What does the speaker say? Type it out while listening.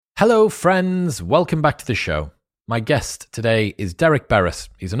Hello, friends. Welcome back to the show. My guest today is Beres.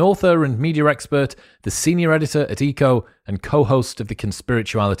 He's an author and media expert, the senior editor at Eco, and co-host of the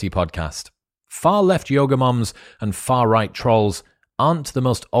Conspirituality podcast. Far-left yoga moms and far-right trolls aren't the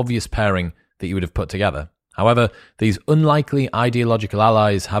most obvious pairing that you would have put together. However, these unlikely ideological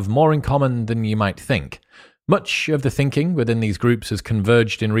allies have more in common than you might think. Much of the thinking within these groups has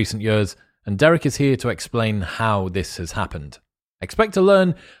converged in recent years, and Derek is here to explain how this has happened. Expect to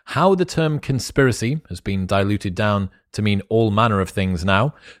learn how the term conspiracy has been diluted down to mean all manner of things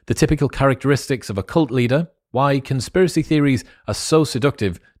now, the typical characteristics of a cult leader, why conspiracy theories are so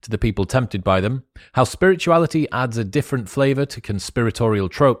seductive to the people tempted by them, how spirituality adds a different flavor to conspiratorial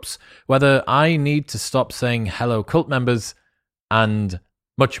tropes, whether I need to stop saying hello cult members, and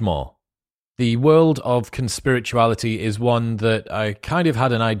much more. The world of conspirituality is one that I kind of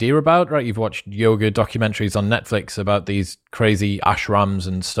had an idea about, right? You've watched yoga documentaries on Netflix about these crazy ashrams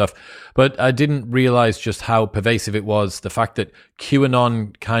and stuff, but I didn't realize just how pervasive it was. The fact that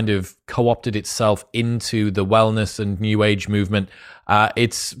QAnon kind of co-opted itself into the wellness and New Age movement.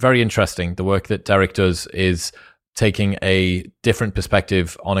 It's very interesting. The work that Derek does is taking a different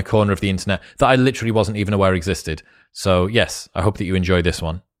perspective on a corner of the internet that I literally wasn't even aware existed. So yes, I hope that you enjoy this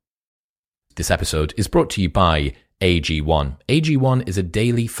one. This episode is brought to you by AG1. AG1 is a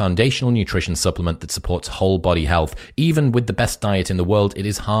daily foundational nutrition supplement that supports whole body health. Even with the best diet in the world, it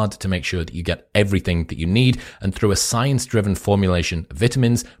is hard to make sure that you get everything that you need. And through a science-driven formulation of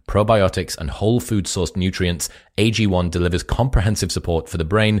vitamins, probiotics, and whole food sourced nutrients, AG1 delivers comprehensive support for the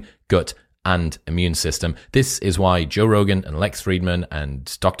brain, gut, and immune system. This is why Joe Rogan and Lex Fridman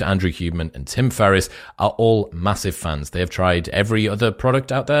and Dr. Andrew Huberman and Tim Ferriss are all massive fans. They have tried every other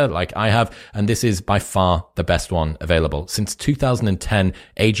product out there, like I have, and this is by far the best one available. Since 2010,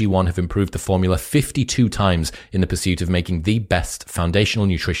 AG1 have improved the formula 52 times in the pursuit of making the best foundational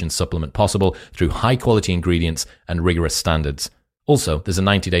nutrition supplement possible through high-quality ingredients and rigorous standards. Also, there's a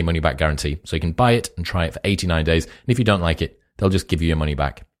 90-day money-back guarantee, so you can buy it and try it for 89 days, and if you don't like it, they'll just give you your money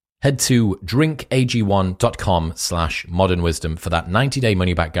back. Head to drinkag1.com/modernwisdom for that 90-day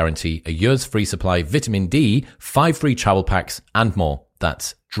money-back guarantee, a year's free supply of vitamin D, 5 free travel packs, and more.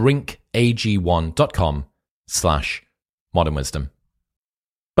 That's drinkag1.com/modernwisdom.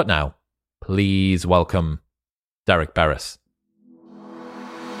 But now, please welcome Derek Beres.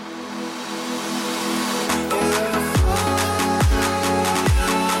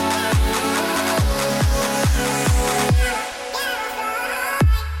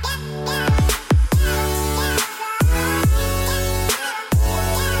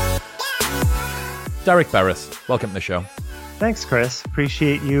 Derek Beres, welcome to the show. Thanks, Chris.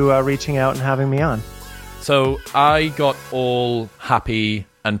 Appreciate you reaching out and having me on. So I got all happy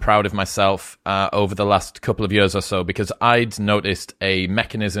and proud of myself over the last couple of years or so because I'd noticed a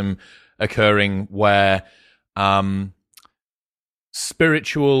mechanism occurring where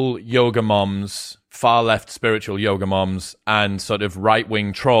spiritual yoga moms, far-left spiritual yoga moms, and sort of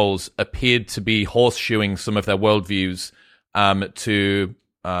right-wing trolls appeared to be horseshoeing some of their worldviews to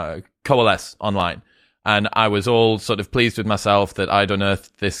coalesce online. And I was all sort of pleased with myself that I'd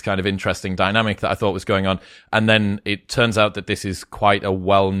unearthed this kind of interesting dynamic that I thought was going on. And then it turns out that this is quite a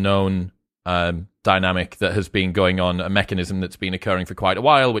well-known dynamic that has been going on, a mechanism that's been occurring for quite a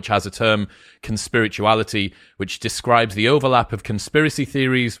while, which has a term, conspirituality, which describes the overlap of conspiracy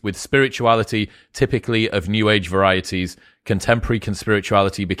theories with spirituality, typically of New Age varieties. Contemporary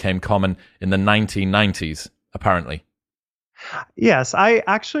conspirituality became common in the 1990s, apparently. Yes, I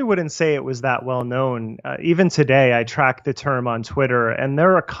actually wouldn't say it was that well known. Even today, I track the term on Twitter, and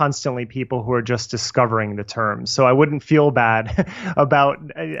there are constantly people who are just discovering the term. So I wouldn't feel bad about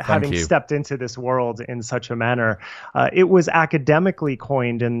having stepped into this world in such a manner. It was academically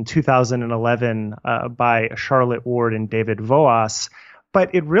coined in 2011 by Charlotte Ward and David Voas.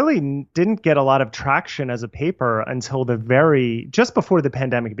 But it really didn't get a lot of traction as a paper until just before the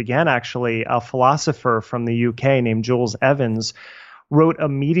pandemic began, actually. A philosopher from the UK named Jules Evans wrote a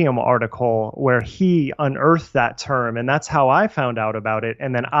Medium article where he unearthed that term, and that's how I found out about it.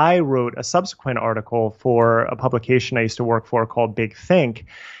 And then I wrote a subsequent article for a publication I used to work for called Big Think,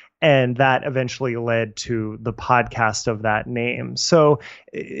 and that eventually led to the podcast of that name. So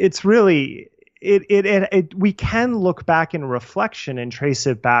it's really... we can look back in reflection and trace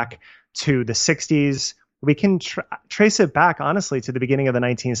it back to the 60s. We can trace it back, honestly, to the beginning of the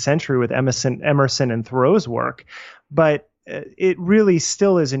 19th century with Emerson and Thoreau's work. But it really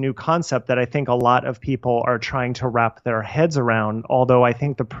still is a new concept that I think a lot of people are trying to wrap their heads around, although I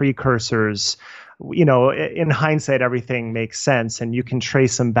think the precursors, in hindsight, everything makes sense and you can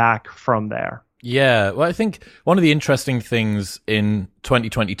trace them back from there. Yeah, well, I think one of the interesting things in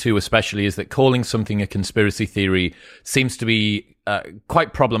 2022 especially is that calling something a conspiracy theory seems to be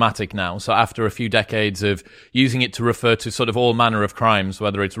quite problematic now. So after a few decades of using it to refer to sort of all manner of crimes,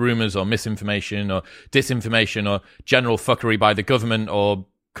 whether it's rumors or misinformation or disinformation or general fuckery by the government or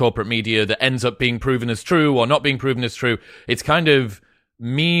corporate media that ends up being proven as true or not being proven as true, it's kind of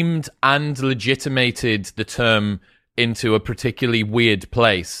memed and legitimated the term into a particularly weird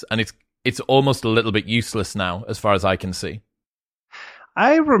place. And it's almost a little bit useless now, as far as I can see.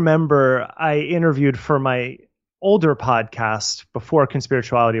 I remember I interviewed for my older podcast before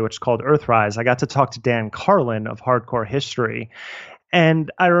Conspirituality, which is called Earthrise. I got to talk to Dan Carlin of Hardcore History.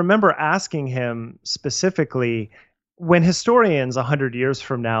 And I remember asking him specifically, when historians 100 years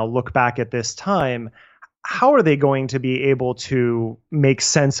from now look back at this time, how are they going to be able to make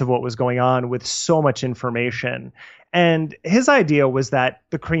sense of what was going on with so much information? And his idea was that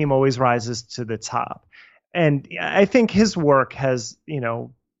the cream always rises to the top. And I think his work has,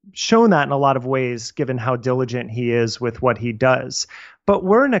 shown that in a lot of ways, given how diligent he is with what he does. But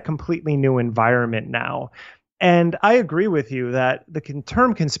we're in a completely new environment now. And I agree with you that the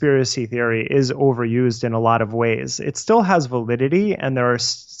term conspiracy theory is overused in a lot of ways. It still has validity, and there are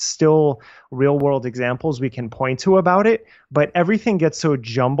still real world examples we can point to about it, but everything gets so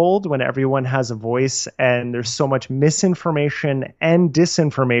jumbled when everyone has a voice, and there's so much misinformation and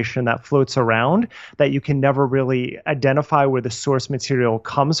disinformation that floats around that you can never really identify where the source material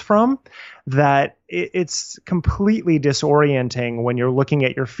comes from, that it's completely disorienting when you're looking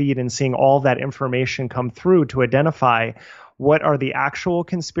at your feed and seeing all that information come through to identify what are the actual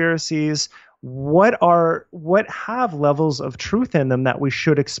conspiracies, what have levels of truth in them that we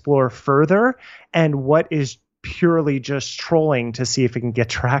should explore further, and what is purely just trolling to see if it can get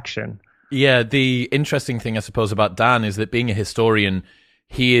traction. Yeah, the interesting thing, I suppose, about Dan is that being a historian,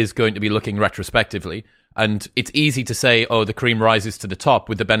 he is going to be looking retrospectively. And it's easy to say, oh, the cream rises to the top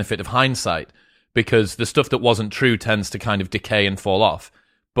with the benefit of hindsight, because the stuff that wasn't true tends to kind of decay and fall off.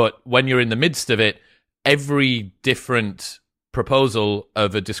 But when you're in the midst of it, every different proposal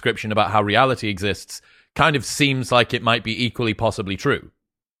of a description about how reality exists kind of seems like it might be equally possibly true.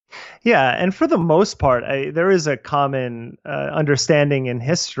 Yeah, and for the most part, there is a common understanding in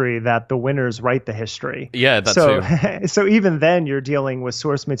history that the winners write the history. Yeah, that's so. true. So even then, you're dealing with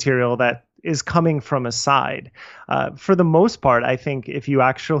source material that is coming from a side. For the most part, I think if you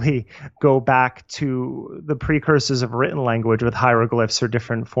actually go back to the precursors of written language with hieroglyphs or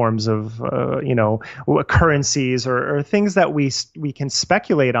different forms of, currencies or things that we can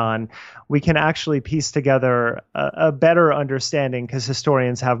speculate on, we can actually piece together a better understanding, because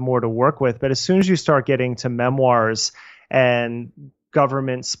historians have more to work with. But as soon as you start getting to memoirs and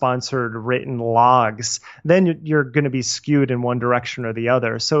government-sponsored written logs, then you're going to be skewed in one direction or the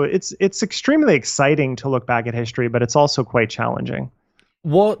other. So it's extremely exciting to look back at history, but it's also quite challenging.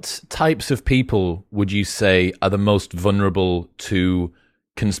 What types of people would you say are the most vulnerable to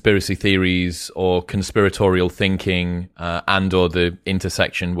conspiracy theories or conspiratorial thinking, and or the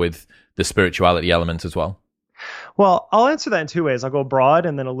intersection with the spirituality element as well? Well, I'll answer that in two ways. I'll go broad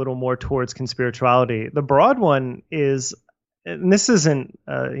and then a little more towards conspirituality. The broad one is, and this isn't,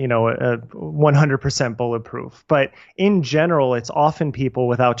 100% bulletproof, but in general, it's often people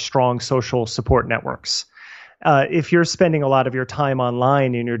without strong social support networks. If you're spending a lot of your time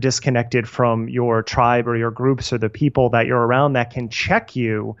online and you're disconnected from your tribe or your groups or the people that you're around that can check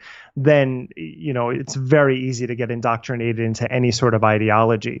you, then, it's very easy to get indoctrinated into any sort of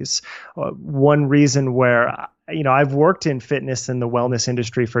ideologies. One reason where, I've worked in fitness and the wellness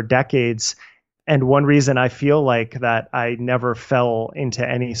industry for decades, and one reason I feel like that I never fell into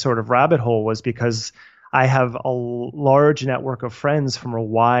any sort of rabbit hole was because I have a large network of friends from a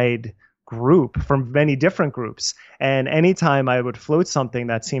wide group, from many different groups. And anytime I would float something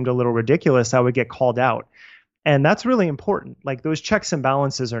that seemed a little ridiculous, I would get called out. And that's really important. Like, those checks and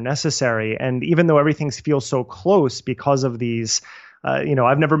balances are necessary. And even though everything feels so close because of these,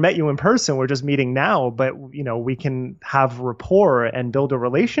 I've never met you in person, we're just meeting now, but, we can have rapport and build a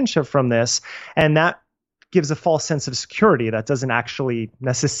relationship from this. And that gives a false sense of security that doesn't actually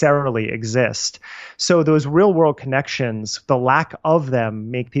necessarily exist. So those real world connections, the lack of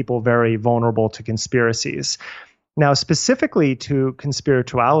them, make people very vulnerable to conspiracies. Now, specifically to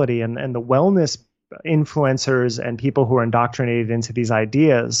conspirituality and the wellness influencers and people who are indoctrinated into these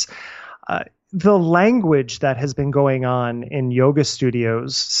ideas, the language that has been going on in yoga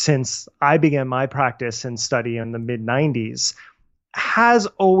studios since I began my practice and study in the mid-90s has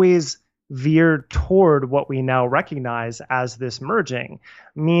always veered toward what we now recognize as this merging,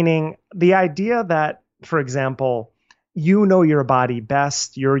 meaning the idea that, for example, you know your body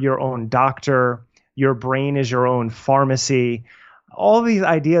best. You're your own doctor. Your brain is your own pharmacy. All these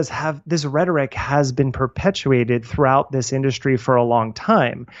ideas have this rhetoric has been perpetuated throughout this industry for a long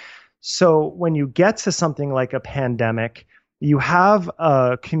time. So when you get to something like a pandemic, you have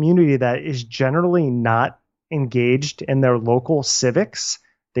a community that is generally not engaged in their local civics.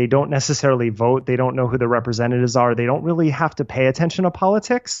 They don't necessarily vote. They don't know who the representatives are. They don't really have to pay attention to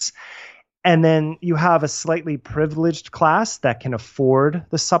politics. And then you have a slightly privileged class that can afford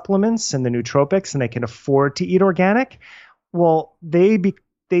the supplements and the nootropics, and they can afford to eat organic. Well, they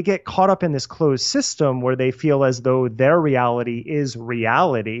get caught up in this closed system where they feel as though their reality is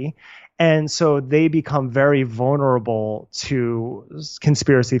reality. And so they become very vulnerable to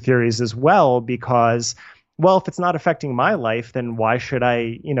conspiracy theories as well, because, well, if it's not affecting my life, then why should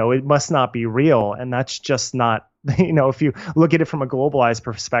I, it must not be real. And that's just not, if you look at it from a globalized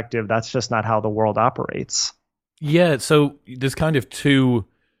perspective, that's just not how the world operates. Yeah, so there's kind of two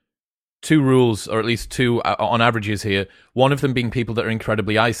rules, or at least two on averages here. One of them being people that are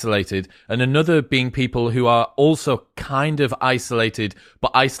incredibly isolated, and another being people who are also kind of isolated,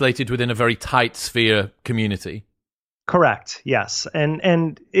 but isolated within a very tight sphere community. Correct. Yes.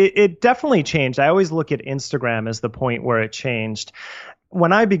 And it definitely changed. I always look at Instagram as the point where it changed.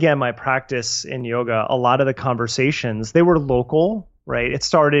 When I began my practice in yoga, a lot of the conversations, they were local, right? It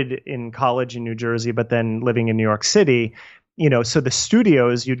started in college in New Jersey, but then living in New York City, so the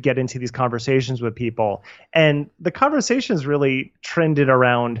studios, you'd get into these conversations with people, and the conversations really trended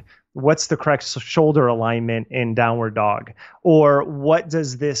around what's the correct shoulder alignment in downward dog, or what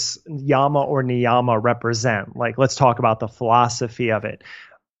does this yama or niyama represent? Like, let's talk about the philosophy of it.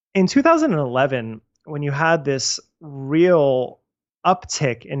 In 2011, when you had this real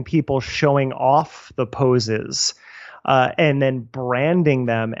uptick in people showing off the poses, and then branding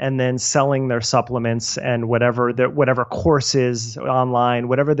them and then selling their supplements and whatever courses online,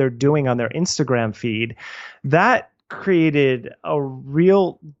 whatever they're doing on their Instagram feed, that created a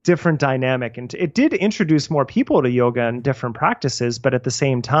real different dynamic. And it did introduce more people to yoga and different practices, but at the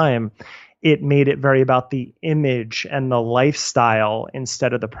same time, it made it very about the image and the lifestyle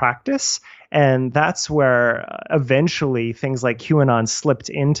instead of the practice. And that's where eventually things like QAnon slipped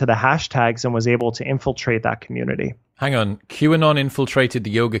into the hashtags and was able to infiltrate that community. Hang on, QAnon infiltrated the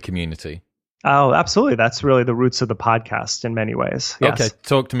yoga community? Oh, absolutely. That's really the roots of the podcast in many ways. Yes. Okay,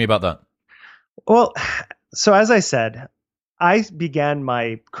 talk to me about that. Well, so as I said, I began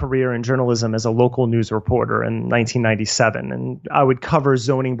my career in journalism as a local news reporter in 1997, and I would cover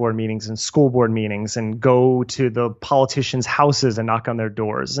zoning board meetings and school board meetings and go to the politicians' houses and knock on their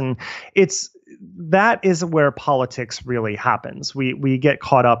doors. And that is where politics really happens. We get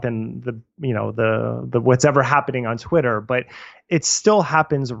caught up in the what's ever happening on Twitter, but it still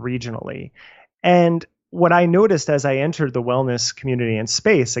happens regionally. And what I noticed as I entered the wellness community and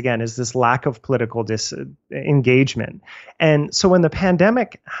space, again, is this lack of political engagement. And so when the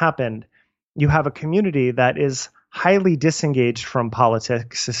pandemic happened, you have a community that is highly disengaged from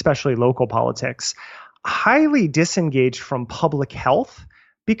politics, especially local politics, highly disengaged from public health,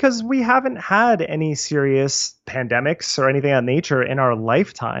 because we haven't had any serious pandemics or anything of that nature in our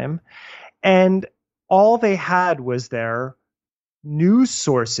lifetime. And all they had was their news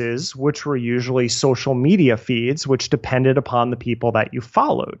sources, which were usually social media feeds, which depended upon the people that you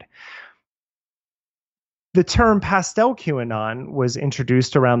followed. The term pastel QAnon was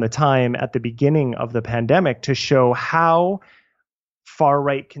introduced around the time at the beginning of the pandemic to show how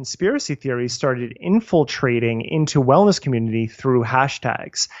far-right conspiracy theories started infiltrating into wellness community through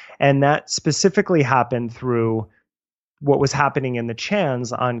hashtags. And that specifically happened through what was happening in the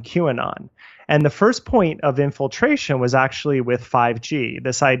chans on QAnon. And the first point of infiltration was actually with 5G,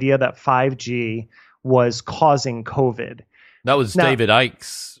 this idea that 5G was causing COVID. That was David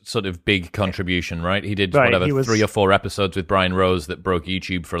Icke's sort of big contribution, right? He did 3 or 4 episodes with Brian Rose that broke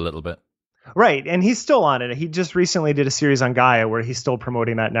YouTube for a little bit. Right. And he's still on it. He just recently did a series on Gaia where he's still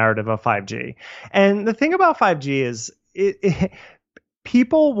promoting that narrative of 5G. And the thing about 5G is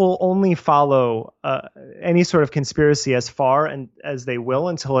people will only follow any sort of conspiracy as far as they will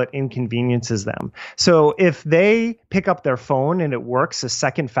until it inconveniences them. So if they pick up their phone and it works a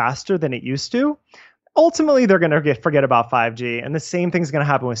second faster than it used to, ultimately they're going to forget about 5G. And the same thing's going to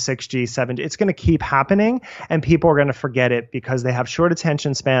happen with 6G, 7G. It's going to keep happening, and people are going to forget it because they have short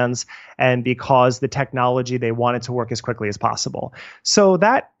attention spans and because the technology, they want it to work as quickly as possible. So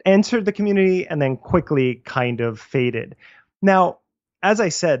that entered the community and then quickly kind of faded. Now, as I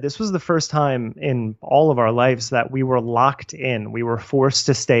said, this was the first time in all of our lives that we were locked in. We were forced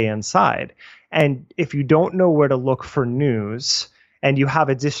to stay inside. And if you don't know where to look for news and you have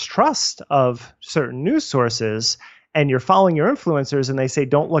a distrust of certain news sources, and you're following your influencers and they say,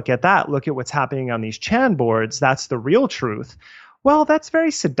 don't look at that, look at what's happening on these Chan boards, that's the real truth. Well, that's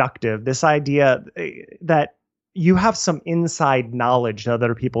very seductive. This idea that you have some inside knowledge that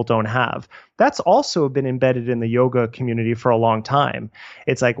other people don't have. That's also been embedded in the yoga community for a long time.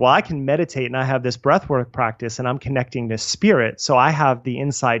 It's like, well, I can meditate and I have this breathwork practice and I'm connecting to spirit. So I have the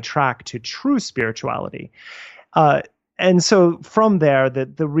inside track to true spirituality. And so from there,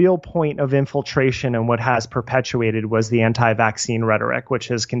 the real point of infiltration and what has perpetuated was the anti-vaccine rhetoric, which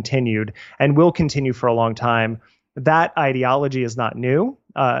has continued and will continue for a long time. That ideology is not new.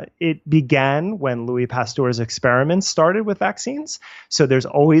 It began when Louis Pasteur's experiments started with vaccines. So there's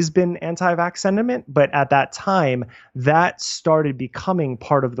always been anti-vax sentiment. But at that time, that started becoming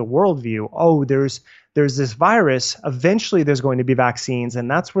part of the worldview. Oh, there's this virus. Eventually, there's going to be vaccines. And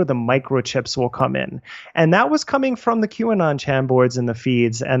that's where the microchips will come in. And that was coming from the QAnon Chan boards and the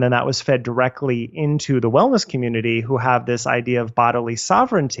feeds. And then that was fed directly into the wellness community who have this idea of bodily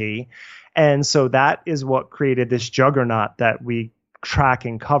sovereignty. And so that is what created this juggernaut that we track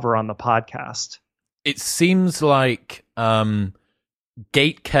and cover on the podcast. It seems like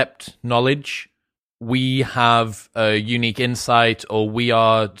gate-kept knowledge. We have a unique insight, or we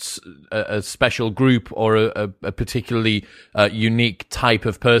are a special group, or a particularly unique type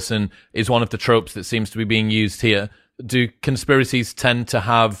of person is one of the tropes that seems to be being used here. Do conspiracies tend to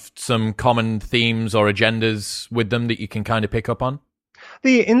have some common themes or agendas with them that you can kind of pick up on?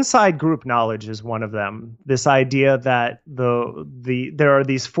 The inside group knowledge is one of them. This idea that there are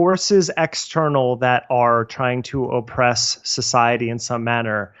these forces external that are trying to oppress society in some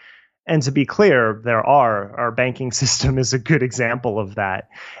manner. And to be clear, our banking system is a good example of that.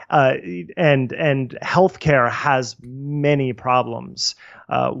 And healthcare has many problems.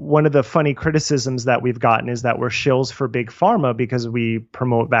 One of the funny criticisms that we've gotten is that we're shills for big pharma because we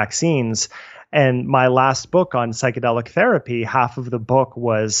promote vaccines. And my last book on psychedelic therapy, half of the book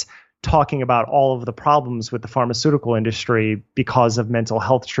was talking about all of the problems with the pharmaceutical industry because of mental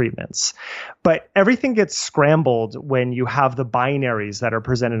health treatments. But everything gets scrambled when you have the binaries that are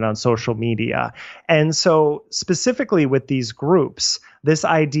presented on social media. And so specifically with these groups, this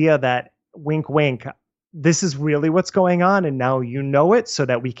idea that wink, wink, this is really what's going on, and now you know it so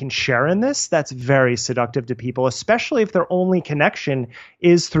that we can share in this, that's very seductive to people, especially if their only connection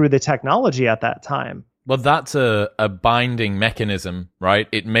is through the technology at that time. Well, that's a binding mechanism, right?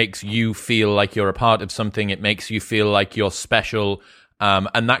 It makes you feel like you're a part of something. It makes you feel like you're special.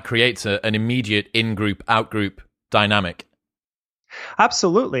 And that creates an immediate in-group, out-group dynamic.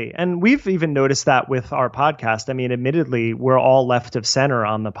 Absolutely. And we've even noticed that with our podcast. I mean, admittedly, we're all left of center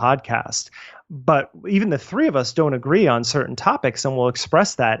on the podcast. But even the three of us don't agree on certain topics, and we'll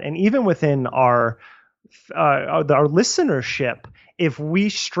express that. And even within our listenership, if we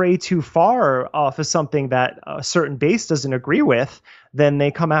stray too far off of something that a certain base doesn't agree with, then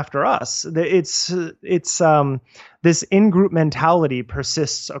they come after us. It's this in-group mentality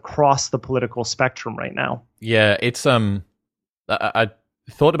persists across the political spectrum right now. Yeah, it's I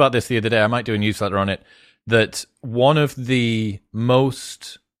thought about this the other day. I might do a newsletter on it. That one of the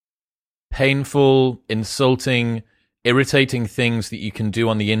most painful, insulting, irritating things that you can do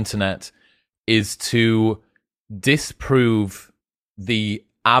on the internet is to disprove the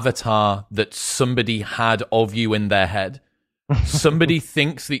avatar that somebody had of you in their head. Somebody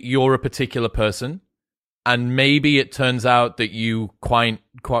thinks that you're a particular person, and maybe it turns out that you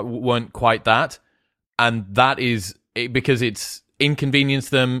weren't quite that, and that is because it's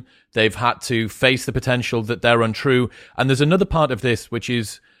inconvenienced them. They've had to face the potential that they're untrue. And there's another part of this, which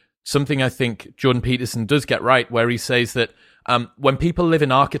is something I think Jordan Peterson does get right, where he says that when people live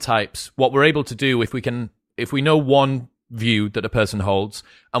in archetypes, what we're able to do, if we know one view that a person holds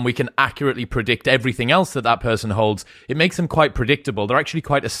and we can accurately predict everything else that that person holds, it makes them quite predictable. They're actually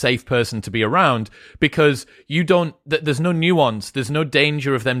quite a safe person to be around because there's no nuance, there's no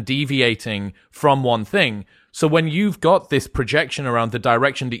danger of them deviating from one thing. So when you've got this projection around the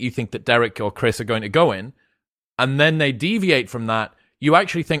direction that you think that Derek or Chris are going to go in, and then they deviate from that, you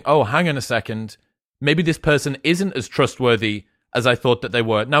actually think, oh, hang on a second, maybe this person isn't as trustworthy as I thought that they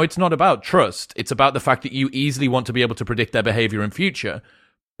were. Now, it's not about trust. It's about the fact that you easily want to be able to predict their behavior in future.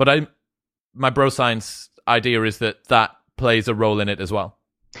 But my bro science idea is that plays a role in it as well.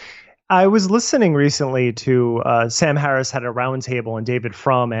 I was listening recently to Sam Harris had a roundtable, and David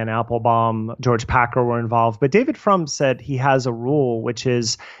Frum and Applebaum, George Packer were involved. But David Frum said he has a rule, which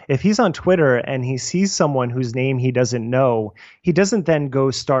is if he's on Twitter and he sees someone whose name he doesn't know, he doesn't then go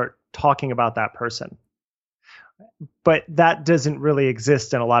start talking about that person. but that doesn't really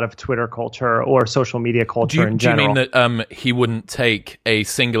exist in a lot of Twitter culture or social media culture in general. Do you mean that he wouldn't take a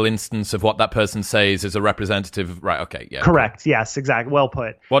single instance of what that person says as a representative? Right, okay, yeah. Correct, cool. Yes, exactly. Well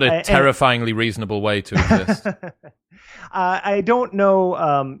put. What a terrifyingly reasonable way to exist. I don't know.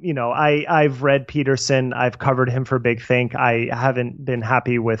 I've read Peterson. I've covered him for Big Think. I haven't been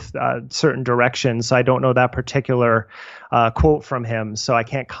happy with certain directions, so I don't know that particular quote from him. So I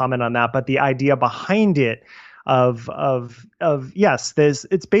can't comment on that. But the idea behind it of yes,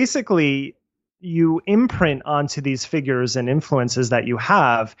 it's basically you imprint onto these figures and influences that you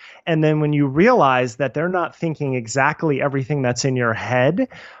have, and then when you realize that they're not thinking exactly everything that's in your head,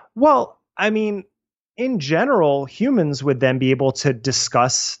 well, I mean, in general, humans would then be able to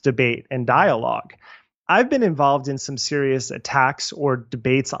discuss, debate, and dialogue. I've been involved in some serious attacks or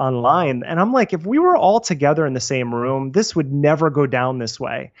debates online, and I'm like, if we were all together in the same room, this would never go down this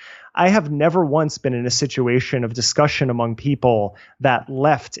way. I have never once been in a situation of discussion among people that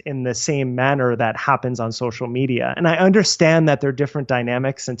left in the same manner that happens on social media. And I understand that there are different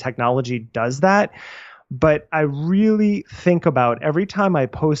dynamics and technology does that. But I really think about every time I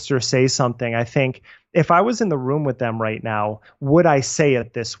post or say something, I think, if I was in the room with them right now, would I say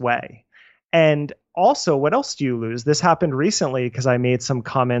it this way? And also, what else do you lose? This happened recently because I made some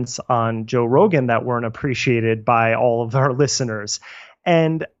comments on Joe Rogan that weren't appreciated by all of our listeners.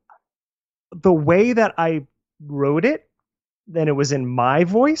 And the way that I wrote it, then it was in my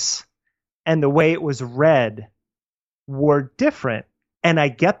voice, and the way it was read were different. And I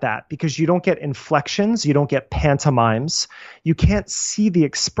get that because you don't get inflections, you don't get pantomimes, you can't see the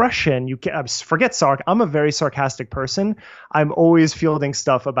expression. You can't forget I'm a very sarcastic person. I'm always fielding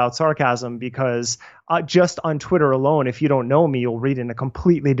stuff about sarcasm because just on Twitter alone, if you don't know me, you'll read in a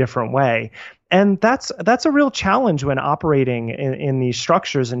completely different way. And that's a real challenge when operating in these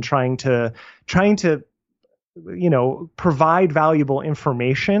structures and trying to provide valuable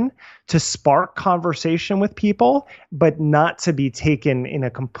information to spark conversation with people, but not to be taken in a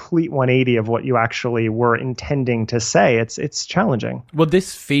complete 180 of what you actually were intending to say. It's challenging. Well,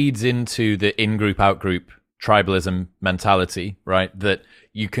 this feeds into the in-group, out-group tribalism mentality, right? That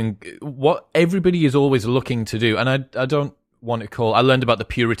what everybody is always looking to do, and I don't want to call. I learned about the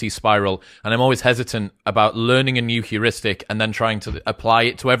purity spiral, and I'm always hesitant about learning a new heuristic and then trying to apply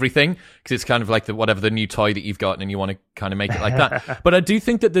it to everything, because it's kind of like the new toy that you've got, and you want to kind of make it like that. But I do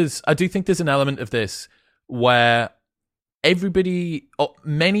think there's an element of this where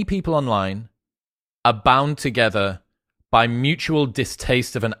many people online are bound together by mutual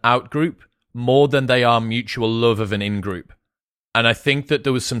distaste of an out group more than they are mutual love of an in group. And I think that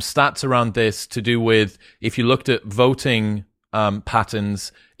there was some stats around this to do with, if you looked at voting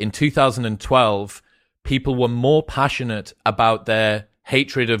patterns in 2012, people were more passionate about their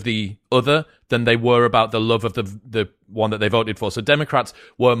hatred of the other than they were about the love of the one that they voted for. So Democrats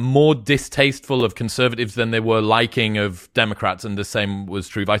were more distasteful of conservatives than they were liking of Democrats, and the same was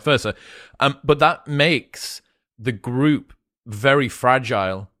true vice versa. But that makes the group very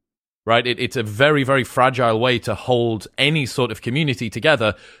fragile. Right? It's a very, very fragile way to hold any sort of community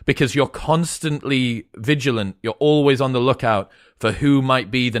together, because you're constantly vigilant. You're always on the lookout for who might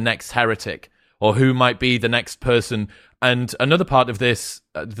be the next heretic or who might be the next person. And another part of this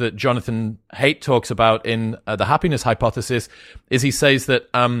that Jonathan Haidt talks about in the happiness hypothesis is he says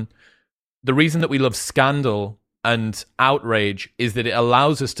that the reason that we love scandal and outrage is that it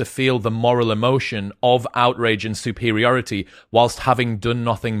allows us to feel the moral emotion of outrage and superiority whilst having done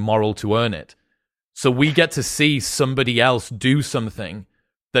nothing moral to earn it. So we get to see somebody else do something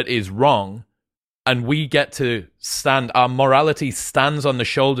that is wrong, and we get to our morality stands on the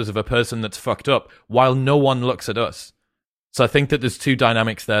shoulders of a person that's fucked up while no one looks at us. So I think that there's two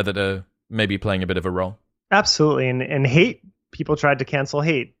dynamics there that are maybe playing a bit of a role. Absolutely. And hate, people tried to cancel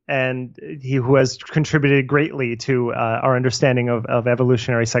hate, and who has contributed greatly to our understanding of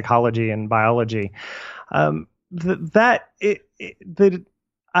evolutionary psychology and biology.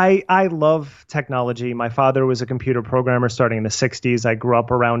 I love technology. My father was a computer programmer starting in the 60s. I grew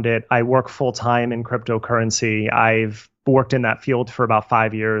up around it. I work full time in cryptocurrency. I've worked in that field for about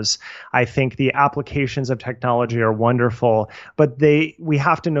 5 years. I think the applications of technology are wonderful, but we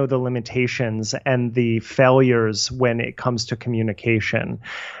have to know the limitations and the failures when it comes to communication.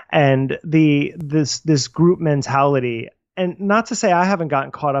 And this group mentality, and not to say I haven't gotten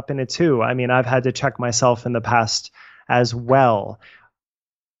caught up in it too. I mean, I've had to check myself in the past as well.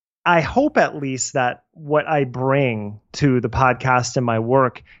 I hope at least that what I bring to the podcast and my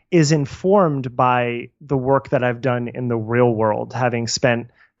work is informed by the work that I've done in the real world, having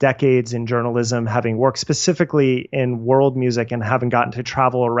spent decades in journalism, having worked specifically in world music and having gotten to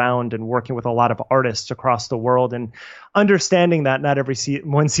travel around and working with a lot of artists across the world, and understanding that not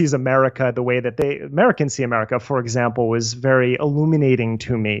everyone sees America the way that Americans see America, for example, was very illuminating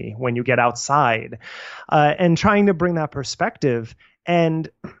to me when you get outside, and trying to bring that perspective. And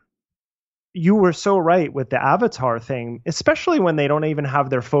you were so right with the avatar thing, especially when they don't even have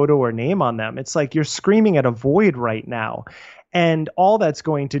their photo or name on them. It's like you're screaming at a void right now. And all that's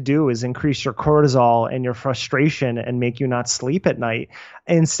going to do is increase your cortisol and your frustration and make you not sleep at night,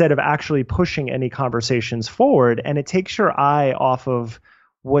 instead of actually pushing any conversations forward. And it takes your eye off of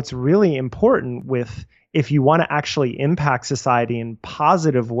what's really important with, if you want to actually impact society in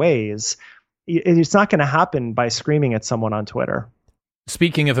positive ways, it's not going to happen by screaming at someone on Twitter.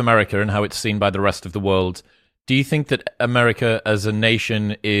 Speaking of America and how it's seen by the rest of the world, do you think that America as a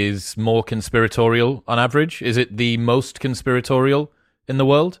nation is more conspiratorial on average? Is it the most conspiratorial in the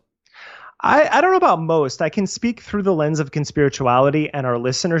world? I don't know about most. I can speak through the lens of conspirituality and our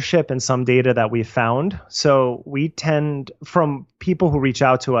listenership and some data that we've found. So we tend, from people who reach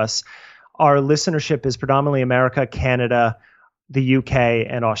out to us, our listenership is predominantly America, Canada, the UK,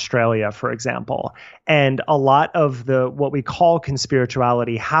 and Australia, for example. And a lot of what we call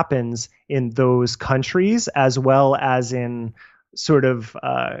conspirituality happens in those countries, as well as in sort of,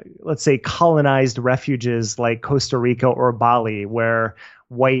 let's say, colonized refuges like Costa Rica or Bali, where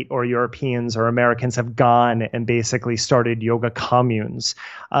white or Europeans or Americans have gone and basically started yoga communes.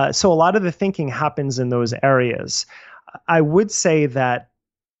 So a lot of the thinking happens in those areas. I would say that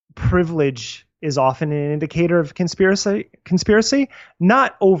privilege is often an indicator of conspiracy,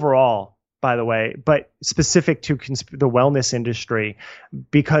 not overall, by the way, but specific to the wellness industry,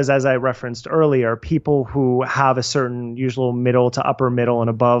 because as I referenced earlier, people who have a certain usual middle to upper middle and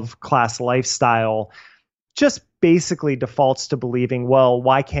above class lifestyle just basically defaults to believing, well,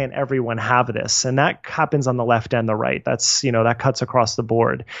 why can't everyone have this? And that happens on the left and the right. That's, that cuts across the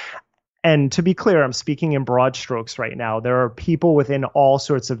board. And to be clear, I'm speaking in broad strokes right now. There are people within all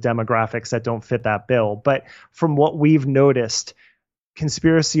sorts of demographics that don't fit that bill. But from what we've noticed,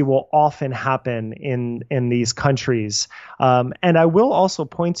 conspiracy will often happen in these countries. And I will also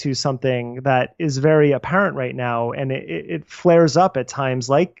point to something that is very apparent right now, and it flares up at times,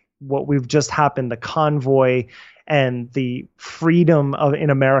 like what we've just happened, the convoy and the freedom in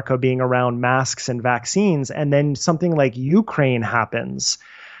America being around masks and vaccines. And then something like Ukraine happens.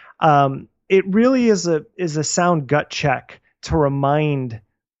 It really is a sound gut check to remind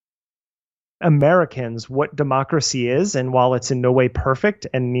Americans what democracy is. And while it's in no way perfect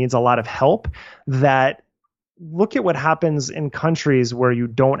and needs a lot of help, that look at what happens in countries where you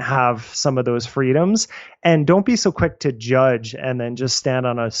don't have some of those freedoms, and don't be so quick to judge and then just stand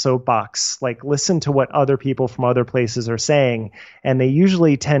on a soapbox. Like, listen to what other people from other places are saying. And they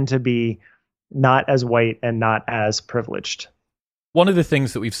usually tend to be not as white and not as privileged. One of the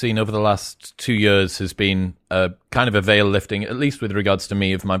things that we've seen over the last 2 years has been kind of a veil lifting, at least with regards to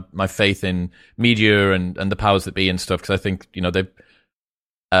me, of my faith in media and the powers that be and stuff, because I think,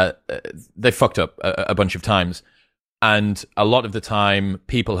 they've fucked up a bunch of times. And a lot of the time,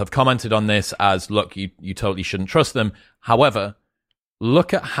 people have commented on this as, look, you totally shouldn't trust them. However,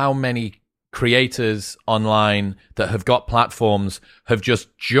 look at how many creators online that have got platforms have just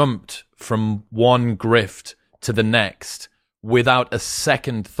jumped from one grift to the next without a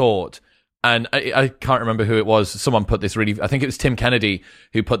second thought. And I can't remember who it was. Someone put this I think it was Tim Kennedy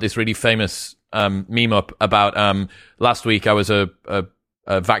who put this really famous meme up about last week I was a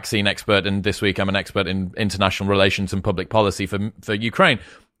vaccine expert, and this week I'm an expert in international relations and public policy for Ukraine.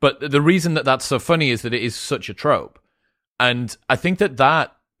 But the reason that that's so funny is that it is such a trope. And I think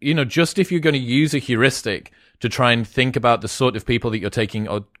that just if you're going to use a heuristic to try and think about the sort of people that you're taking,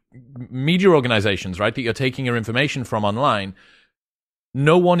 or media organizations, right, that you're taking your information from online,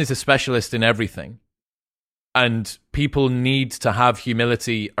 no one is a specialist in everything. And people need to have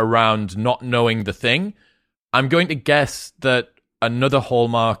humility around not knowing the thing. I'm going to guess that another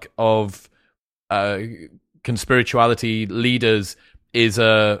hallmark of conspirituality leaders is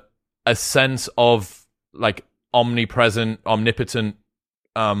a sense of like omnipresent, omnipotent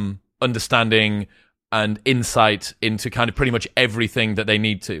understanding and insight into kind of pretty much everything that they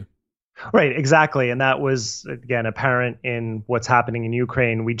need to. Right, exactly. And that was, again, apparent in what's happening in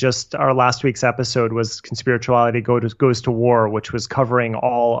Ukraine. Our last week's episode was Conspirituality Goes to War, which was covering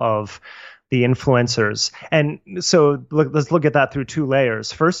all of the influencers. And so let's look at that through two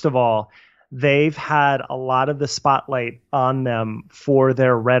layers. First of all, they've had a lot of the spotlight on them for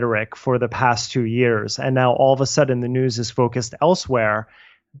their rhetoric for the past 2 years. And now all of a sudden the news is focused elsewhere.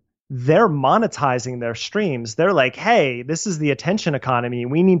 they're monetizing their streams. They're like, hey, this is the attention economy.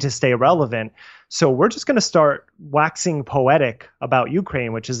 We need to stay relevant. So we're just going to start waxing poetic about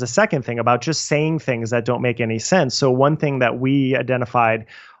Ukraine, which is the second thing, about just saying things that don't make any sense. So one thing that we identified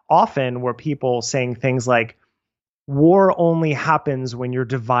often were people saying things like, war only happens when you're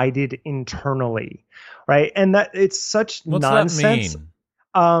divided internally, right? And that it's such nonsense.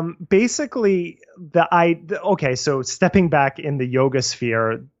 That mean? Basically, so stepping back in the yoga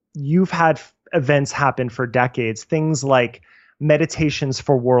sphere, you've had events happen for decades, things like meditations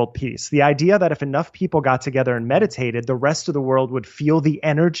for world peace. The idea that if enough people got together and meditated, the rest of the world would feel the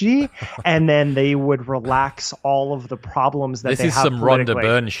energy and then they would relax all of the problems that they have. This is some Rhonda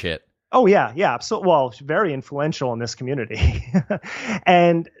Byrne shit. Oh, yeah. Absolutely. Well, very influential in this community.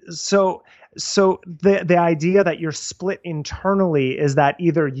 And so the idea that you're split internally is that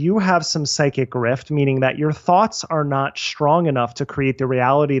either you have some psychic rift, meaning that your thoughts are not strong enough to create the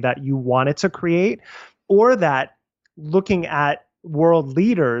reality that you wanted to create, or that looking at world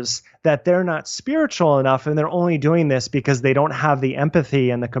leaders, that they're not spiritual enough and they're only doing this because they don't have the empathy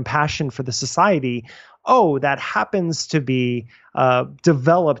and the compassion for the society. Oh, that happens to be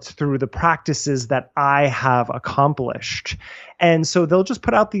developed through the practices that I have accomplished. And so they'll just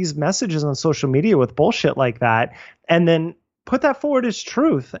put out these messages on social media with bullshit like that and then put that forward as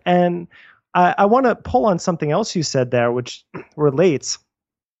truth. And I want to pull on something else you said there, which relates.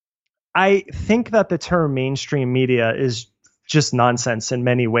 I think that the term mainstream media is just nonsense in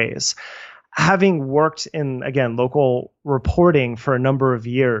many ways. Having worked in, again, local reporting for a number of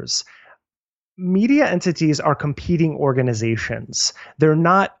years, media entities are competing organizations. They're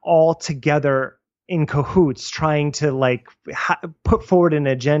not all together in cahoots trying to put forward an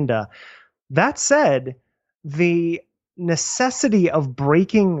agenda. That said, the necessity of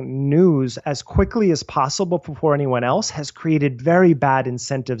breaking news as quickly as possible before anyone else has created very bad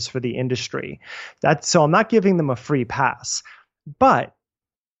incentives for the industry. So I'm not giving them a free pass. But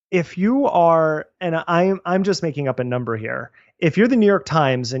if you are, and I'm just making up a number here, if you're the New York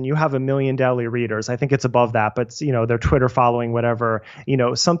Times and you have 1 million daily readers, I think it's above that, but their Twitter following, whatever,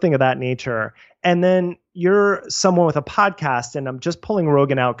 something of that nature. And then you're someone with a podcast, and I'm just pulling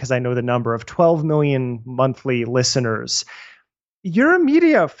Rogan out because I know the number of 12 million monthly listeners. You're a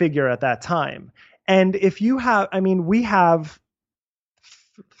media figure at that time. And if you have, we have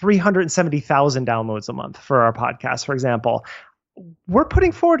 370,000 downloads a month for our podcast, for example. We're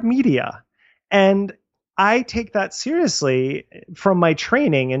putting forward media. And I take that seriously from my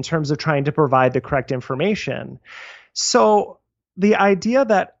training in terms of trying to provide the correct information. So the idea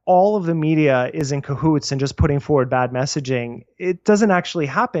that all of the media is in cahoots and just putting forward bad messaging, it doesn't actually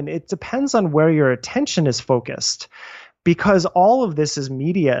happen. It depends on where your attention is focused, because all of this is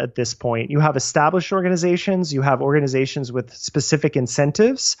media at this point. You have established organizations, you have organizations with specific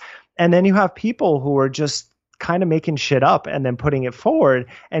incentives, and then you have people who are just kind of making shit up and then putting it forward,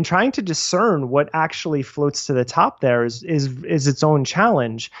 and trying to discern what actually floats to the top there is its own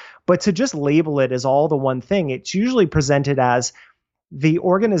challenge. But to just label it as all the one thing, it's usually presented as the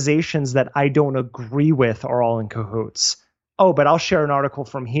organizations that I don't agree with are all in cahoots. Oh, but I'll share an article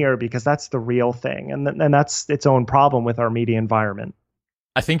from here because that's the real thing. And that's its own problem with our media environment.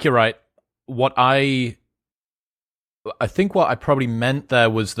 I think you're right. I think what I probably meant there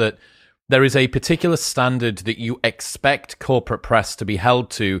was that there is a particular standard that you expect corporate press to be held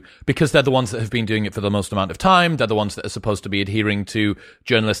to because they're the ones that have been doing it for the most amount of time. They're the ones that are supposed to be adhering to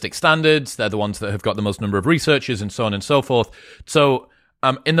journalistic standards. They're the ones that have got the most number of researchers and so on and so forth. So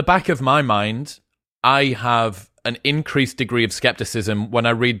in the back of my mind, I have an increased degree of skepticism when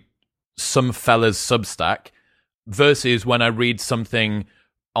I read some fella's Substack versus when I read something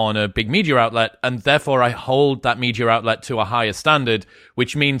on a big media outlet, and therefore I hold that media outlet to a higher standard,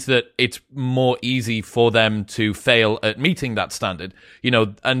 which means that it's more easy for them to fail at meeting that standard.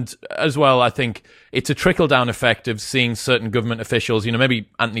 And as well, I think it's a trickle-down effect of seeing certain government officials, maybe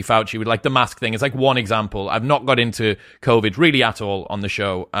Anthony Fauci with the mask thing is one example. I've not got into COVID really at all on the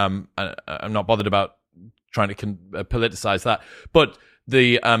show. I'm not bothered about trying to politicize that, but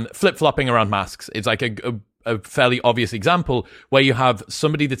the flip-flopping around masks is a fairly obvious example where you have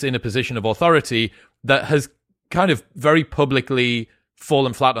somebody that's in a position of authority that has kind of very publicly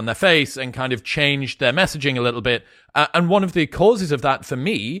fallen flat on their face and kind of changed their messaging a little bit. And one of the causes of that for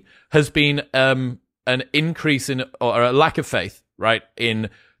me has been an increase in, or a lack of faith, right,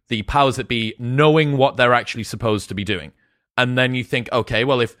 in the powers that be knowing what they're actually supposed to be doing. And then you think, okay,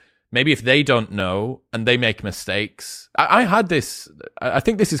 well, if they don't know and they make mistakes. I had this, I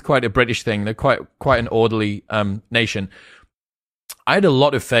think this is quite a British thing. They're quite an orderly nation. I had a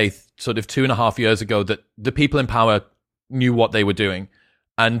lot of faith sort of 2.5 years ago that the people in power knew what they were doing.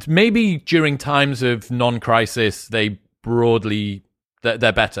 And maybe during times of non-crisis, they're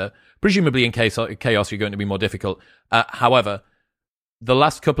better. Presumably in chaos, you're going to be more difficult. However, the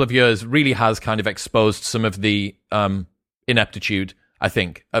last couple of years really has kind of exposed some of the ineptitude, I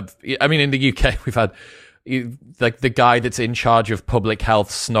think. I mean, in the UK, we've had like the guy that's in charge of public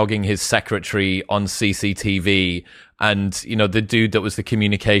health snogging his secretary on CCTV, and, you know, the dude that was the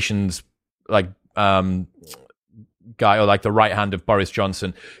communications guy, or like the right hand of Boris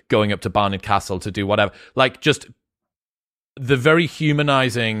Johnson, going up to Barnard Castle to do whatever. Like, just the very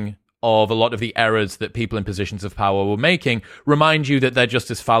humanizing of a lot of the errors that people in positions of power were making remind you that they're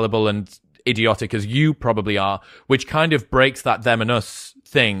just as fallible and idiotic as you probably are, which kind of breaks that them and us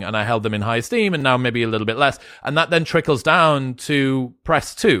thing. And I held them in high esteem, and now maybe a little bit less. And that then trickles down to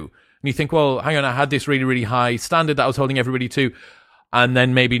press too. And you think, well, hang on, I had this really, really high standard that I was holding everybody to, and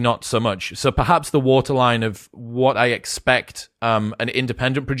then maybe not so much. So perhaps the waterline of what I expect an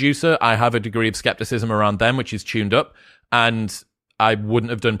independent producer, I have a degree of skepticism around them, which is tuned up, and I wouldn't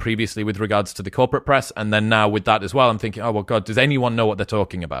have done previously with regards to the corporate press. And then now with that as well, I'm thinking, oh, well, God, does anyone know what they're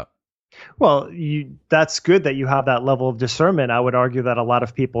talking about? Well, that's good that you have that level of discernment. I would argue that a lot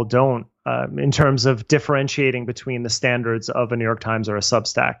of people don't, in terms of differentiating between the standards of a New York Times or a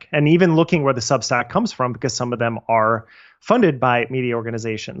Substack, and even looking where the Substack comes from, because some of them are funded by media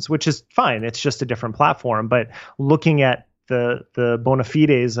organizations, which is fine. It's just a different platform. But looking at the bona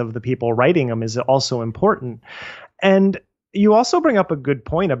fides of the people writing them is also important. And you also bring up a good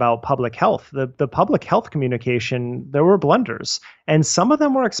point about public health. The public health communication, there were blunders, and some of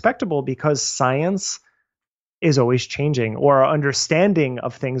them were expectable because science is always changing, or our understanding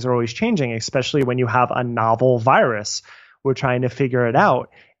of things are always changing, especially when you have a novel virus. We're trying to figure it out.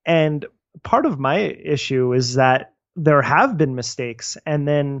 And part of my issue is that there have been mistakes, and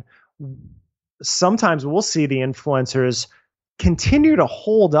then sometimes we'll see the influencers continue to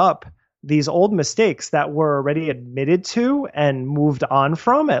hold up these old mistakes that were already admitted to and moved on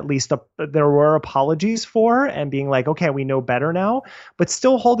from, at least there were apologies for, and being like, okay, we know better now, but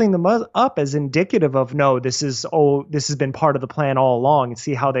still holding them up as indicative of, no, this has been part of the plan all along, and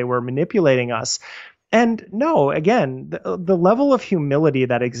see how they were manipulating us. And no, again, the level of humility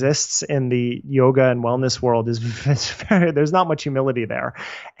that exists in the yoga and wellness world is there's not much humility there.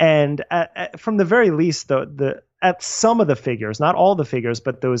 And from the very least, at some of the figures, not all the figures,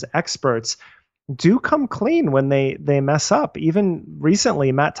 but those experts do come clean when they mess up. Even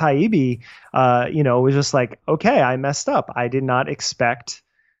recently, Matt Taibbi, was just like, okay, I messed up. I did not expect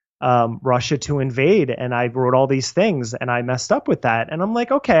Russia to invade, and I wrote all these things, and I messed up with that. And I'm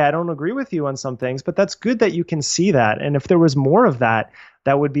like, okay, I don't agree with you on some things, but that's good that you can see that. And if there was more of that,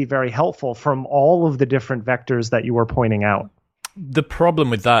 that would be very helpful from all of the different vectors that you were pointing out. The problem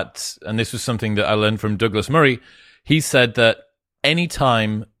with that, and this was something that I learned from Douglas Murray, he said that any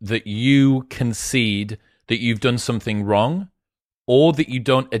time that you concede that you've done something wrong, or that you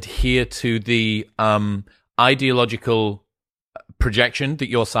don't adhere to the ideological projection that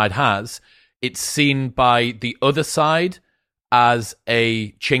your side has, it's seen by the other side as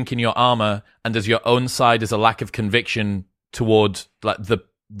a chink in your armor, and as your own side as a lack of conviction toward like the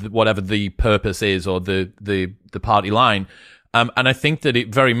whatever the purpose is, or the party line. And I think that it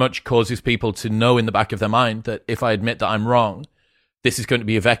very much causes people to know in the back of their mind that if I admit that I'm wrong, this is going to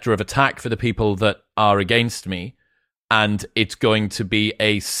be a vector of attack for the people that are against me, and it's going to be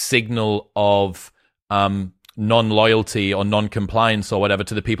a signal of non-loyalty or non-compliance or whatever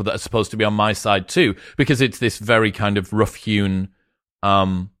to the people that are supposed to be on my side too, because it's this very kind of rough-hewn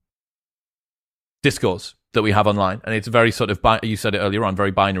discourse that we have online, and it's very sort of, you said it earlier on,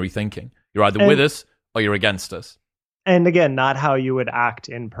 very binary thinking. You're either with us or you're against us. And again, not how you would act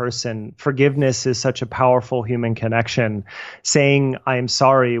in person. Forgiveness is such a powerful human connection. Saying I'm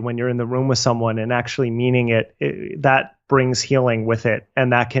sorry when you're in the room with someone and actually meaning it, that brings healing with it,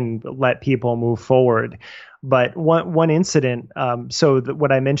 and that can let people move forward. But one incident,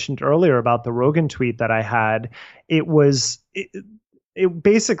 what I mentioned earlier about the Rogan tweet that I had, it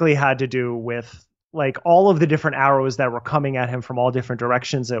basically had to do with like all of the different arrows that were coming at him from all different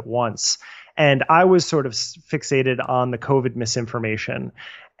directions at once. And I was sort of fixated on the COVID misinformation.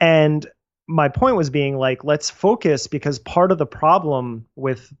 And my point was being like, let's focus, because part of the problem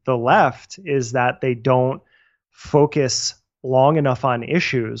with the left is that they don't focus long enough on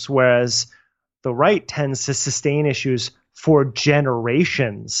issues, whereas the right tends to sustain issues for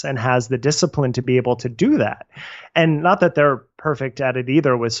generations and has the discipline to be able to do that. And not that they're perfect at it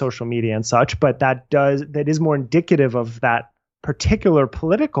either with social media and such, but that is more indicative of that particular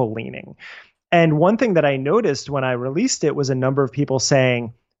political leaning. And one thing that I noticed when I released it was a number of people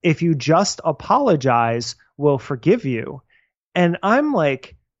saying, if you just apologize, we'll forgive you. And I'm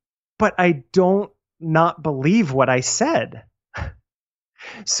like, but I don't not believe what I said.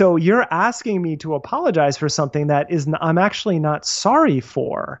 So you're asking me to apologize for something that I'm actually not sorry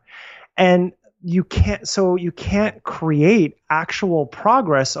for. And you can't create actual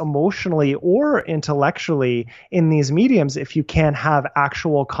progress emotionally or intellectually in these mediums if you can't have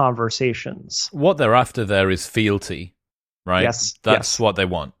actual conversations. What they're after there is fealty, right? Yes. That's what they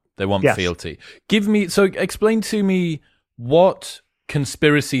want. They want Yes. fealty. Explain to me what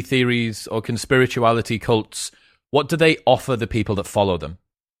conspiracy theories or conspirituality cults, what do they offer the people that follow them?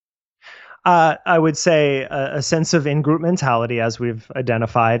 I would say a sense of in-group mentality, as we've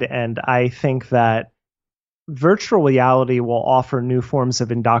identified. And I think that virtual reality will offer new forms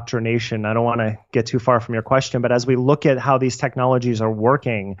of indoctrination. I don't want to get too far from your question, but as we look at how these technologies are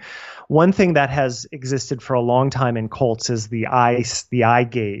working, one thing that has existed for a long time in cults is the eye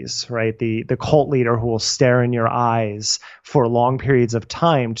gaze, right? The cult leader who will stare in your eyes for long periods of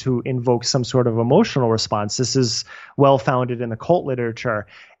time to invoke some sort of emotional response. This is well founded in the cult literature.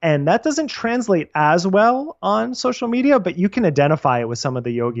 And that doesn't translate as well on social media, but you can identify it with some of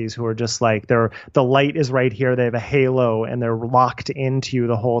the yogis who are just like, the light is right here. They have a halo and they're locked into you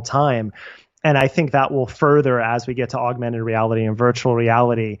the whole time. And I think that will further as we get to augmented reality and virtual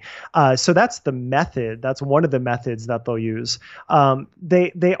reality. So that's the method. That's one of the methods that they'll use.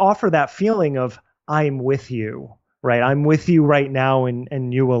 They offer that feeling of I'm with you, right? I'm with you right now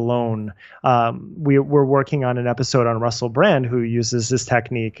and you alone. We're working on an episode on Russell Brand who uses this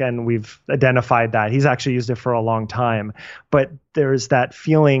technique, and we've identified that. He's actually used it for a long time. But there's that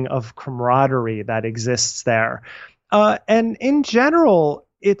feeling of camaraderie that exists there. And in general,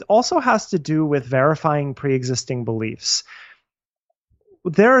 it also has to do with verifying pre-existing beliefs.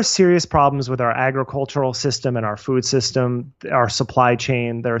 There are serious problems with our agricultural system and our food system, our supply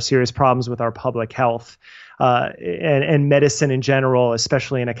chain. There are serious problems with our public health and medicine in general,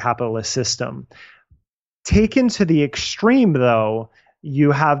 especially in a capitalist system. Taken to the extreme, though,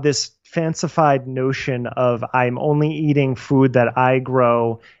 you have this fancified notion of I'm only eating food that I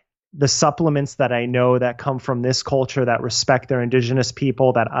grow, the supplements that I know that come from this culture that respect their indigenous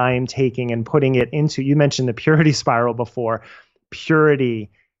people that I'm taking and putting it into. You mentioned the purity spiral before.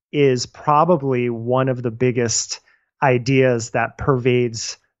 Purity is probably one of the biggest ideas that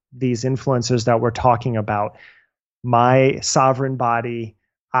pervades these influencers that we're talking about. My sovereign body,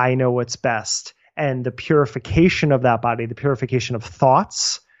 I know what's best. And the purification of that body, the purification of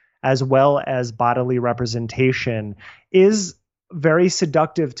thoughts, as well as bodily representation, is very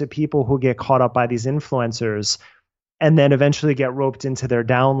seductive to people who get caught up by these influencers and then eventually get roped into their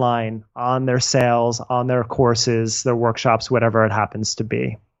downline on their sales, on their courses, their workshops, whatever it happens to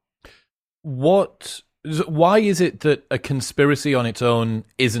be. Why is it that a conspiracy on its own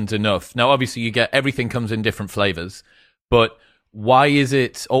isn't enough? Now, obviously, everything comes in different flavors, but why is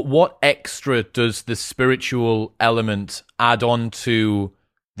it, or what extra does the spiritual element add on to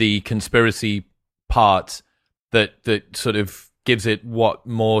the conspiracy part that sort of gives it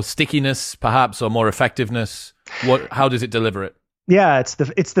more stickiness, perhaps, or more effectiveness? How does it deliver it? Yeah, it's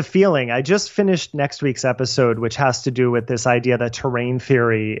the feeling. I just finished next week's episode, which has to do with this idea that terrain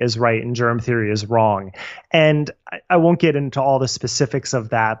theory is right and germ theory is wrong. And I won't get into all the specifics of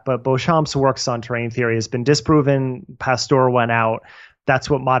that, but Beauchamp's works on terrain theory has been disproven. Pasteur went out. That's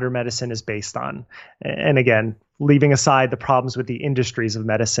what modern medicine is based on. And again, leaving aside the problems with the industries of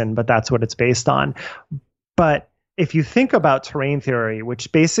medicine, but that's what it's based on. But if you think about terrain theory,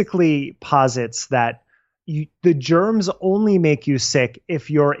 which basically posits that the germs only make you sick if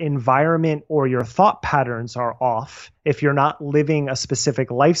your environment or your thought patterns are off, if you're not living a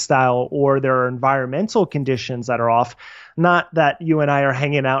specific lifestyle or there are environmental conditions that are off, not that you and I are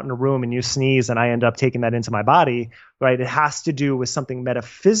hanging out in a room and you sneeze and I end up taking that into my body, right? It has to do with something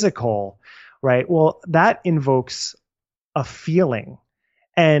metaphysical, right? Well, that invokes a feeling.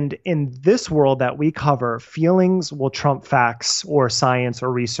 And in this world that we cover, feelings will trump facts or science or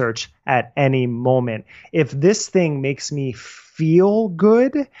research at any moment. If this thing makes me feel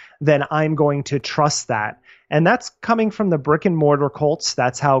good, then I'm going to trust that. And that's coming from the brick and mortar cults.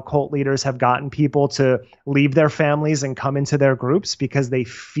 That's how cult leaders have gotten people to leave their families and come into their groups because they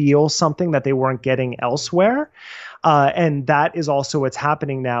feel something that they weren't getting elsewhere. And that is also what's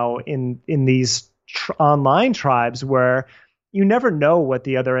happening now in these online tribes where you never know what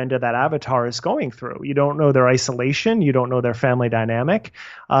the other end of that avatar is going through. You don't know their isolation. You don't know their family dynamic.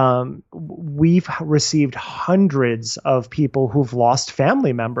 We've received hundreds of people who've lost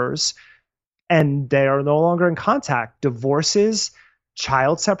family members and they are no longer in contact. Divorces,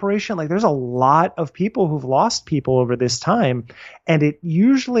 child separation. Like there's a lot of people who've lost people over this time. And it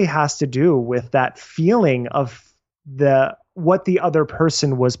usually has to do with that feeling of the what the other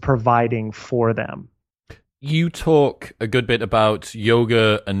person was providing for them. You talk a good bit about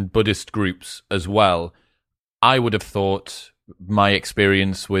yoga and Buddhist groups as well. I would have thought my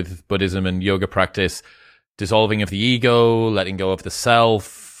experience with Buddhism and yoga practice, dissolving of the ego, letting go of the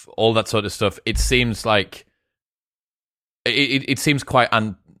self, all that sort of stuff, it seems like it seems quite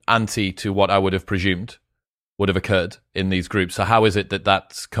anti to what I would have presumed would have occurred in these groups. So how is it that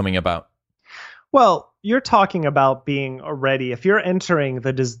that's coming about? Well, you're talking about being already, if you're entering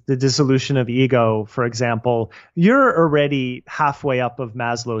the dissolution of ego, for example, you're already halfway up of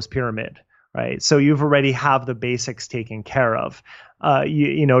Maslow's pyramid, right? So you've already have the basics taken care of.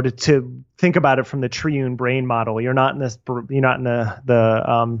 To think about it from the triune brain model, you're not in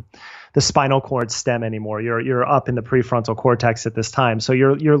the spinal cord stem anymore. You're up in the prefrontal cortex at this time. So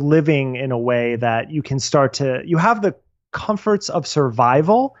you're living in a way that you can you have the comforts of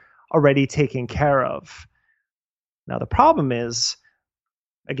survival already taken care of. Now, the problem is,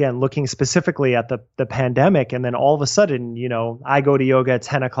 again, looking specifically at the pandemic, and then all of a sudden, I go to yoga at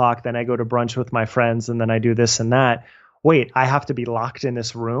 10 o'clock, then I go to brunch with my friends, and then I do this and that. Wait, I have to be locked in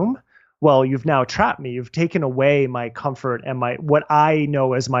this room? Well, you've now trapped me. You've taken away my comfort and what I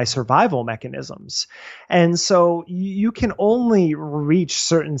know as my survival mechanisms. And so you can only reach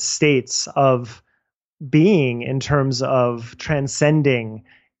certain states of being in terms of transcending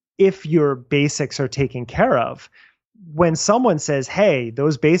if your basics are taken care of. When someone says, hey,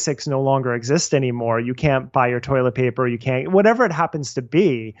 those basics no longer exist anymore, you can't buy your toilet paper, you can't, whatever it happens to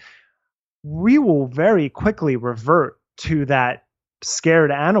be, we will very quickly revert to that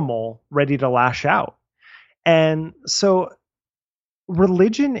scared animal ready to lash out. And so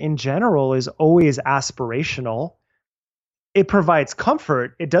religion in general is always aspirational. It provides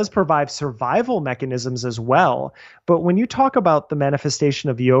comfort. It does provide survival mechanisms as well. But when you talk about the manifestation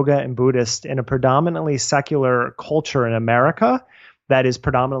of yoga and Buddhist in a predominantly secular culture in America that is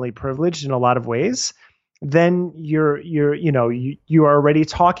predominantly privileged in a lot of ways, then you are already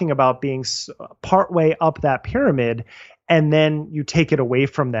talking about being partway up that pyramid, and then you take it away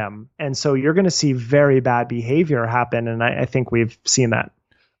from them. And so you're going to see very bad behavior happen. And I think we've seen that.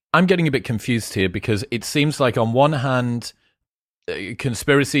 I'm getting a bit confused here because it seems like on one hand,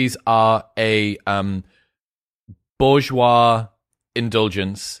 conspiracies are a bourgeois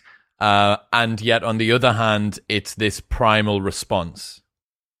indulgence, and yet on the other hand, it's this primal response.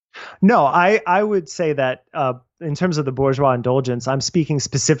 No, I would say that in terms of the bourgeois indulgence, I'm speaking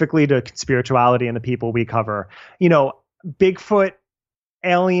specifically to spirituality and the people we cover. Bigfoot,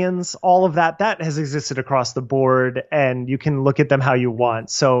 aliens, all of that has existed across the board, and you can look at them how you want.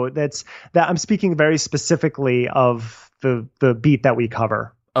 So that I'm speaking very specifically of the beat that we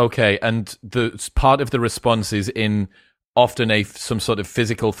cover. Okay, and the part of the response is in often some sort of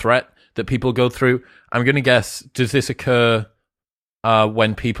physical threat that people go through. I'm going to guess, does this occur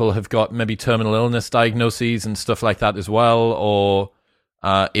when people have got maybe terminal illness diagnoses and stuff like that as well, or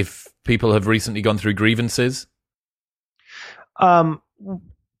if people have recently gone through grievances?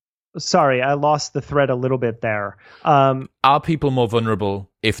 Sorry, I lost the thread a little bit there. Are people more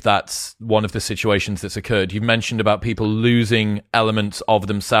vulnerable if that's one of the situations that's occurred? You mentioned about people losing elements of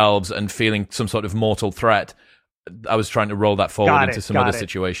themselves and feeling some sort of mortal threat. I was trying to roll that forward into some other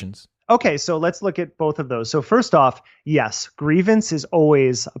situations. Okay, so let's look at both of those. So first off, yes, grievance is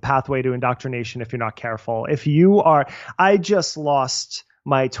always a pathway to indoctrination if you're not careful. I just lost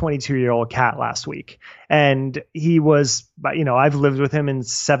my 22-year-old cat last week, and he was, I've lived with him in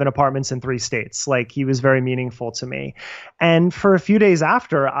 7 apartments in 3 states. Like, he was very meaningful to me. And for a few days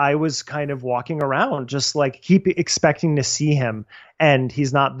after, I was kind of walking around, just like keep expecting to see him, and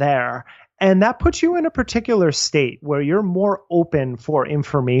he's not there. And that puts you in a particular state where you're more open for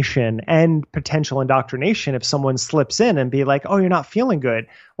information and potential indoctrination if someone slips in and be like, oh, you're not feeling good.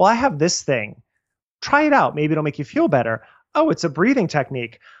 Well, I have this thing. Try it out. Maybe it'll make you feel better. Oh, it's a breathing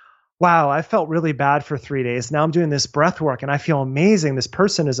technique. Wow, I felt really bad for 3 days. Now I'm doing this breath work and I feel amazing. This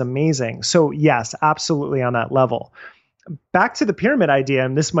person is amazing. So yes, absolutely on that level. Back to the pyramid idea,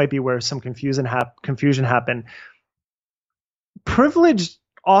 and this might be where some confusion happened. Privilege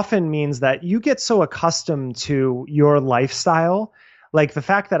often means that you get so accustomed to your lifestyle, like the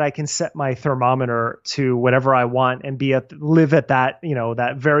fact that I can set my thermometer to whatever I want and live at that,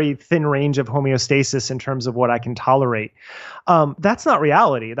 that very thin range of homeostasis in terms of what I can tolerate. That's not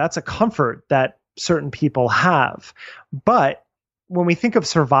reality. That's a comfort that certain people have. But when we think of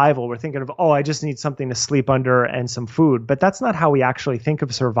survival, we're thinking of, oh, I just need something to sleep under and some food. But that's not how we actually think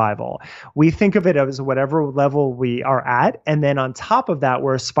of survival. We think of it as whatever level we are at. And then on top of that,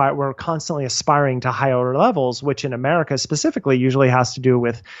 we're constantly aspiring to higher levels, which in America specifically usually has to do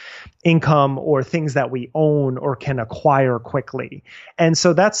with income or things that we own or can acquire quickly. And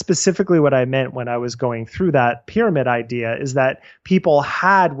so that's specifically what I meant when I was going through that pyramid idea, is that people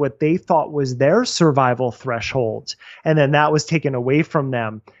had what they thought was their survival threshold, and then that was taken away from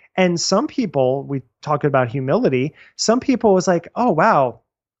them. And some people, we talked about humility, some people was like, oh, wow,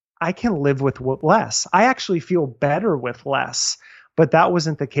 I can live with less. I actually feel better with less. But that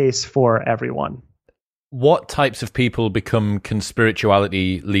wasn't the case for everyone. What types of people become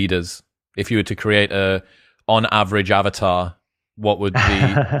conspirituality leaders? If you were to create a, on average, avatar, what would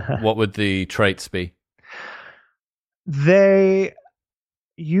the traits be? They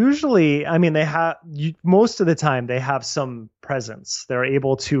usually, I mean, most of the time they have some presence. They're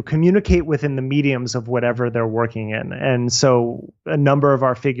able to communicate within the mediums of whatever they're working in. And so a number of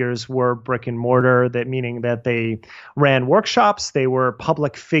our figures were brick and mortar, that meaning that they ran workshops, they were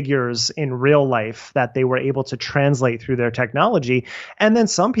public figures in real life that they were able to translate through their technology. And then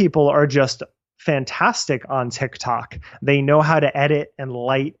some people are just fantastic on TikTok. They know how to edit and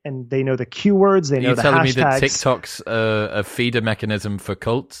light, and they know the keywords. They know the hashtags. Are you telling me that TikTok's a feeder mechanism for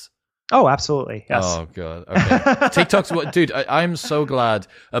cults? Oh, absolutely. Yes. Oh, God. Okay. TikTok's what, dude, I'm so glad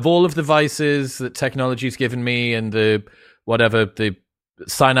of all of the vices that technology's given me and the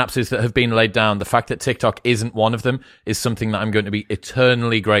synapses that have been laid down. The fact that TikTok isn't one of them is something that I'm going to be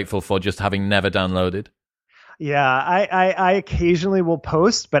eternally grateful for, just having never downloaded. Yeah, I occasionally will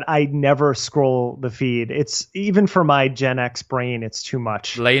post, but I never scroll the feed. It's even for my Gen X brain, it's too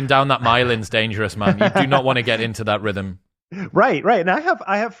much. Laying down that myelin's dangerous, man. You do not want to get into that rhythm. Right. And I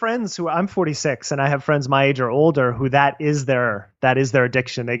have friends who, I'm 46, and I have friends my age or older who that is their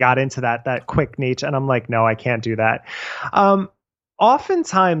addiction. They got into that quick niche, and I'm like, no, I can't do that.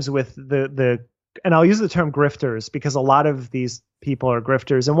 Oftentimes with and I'll use the term grifters because a lot of these people are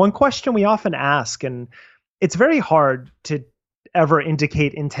grifters. And one question we often ask, and it's very hard to ever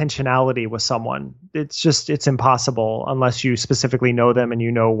indicate intentionality with someone. It's impossible unless you specifically know them and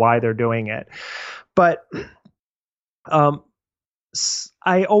you know why they're doing it. But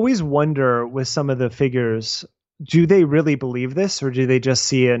I always wonder with some of the figures, do they really believe this, or do they just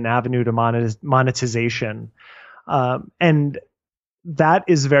see an avenue to monetization? And that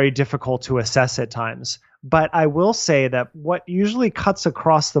is very difficult to assess at times. But I will say that what usually cuts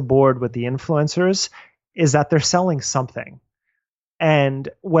across the board with the influencers is that they're selling something. And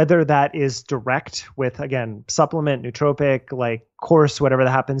whether that is direct with, again, supplement, nootropic, like course, whatever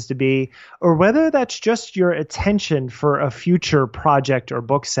that happens to be, or whether that's just your attention for a future project or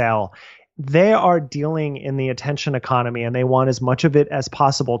book sale, they are dealing in the attention economy, and they want as much of it as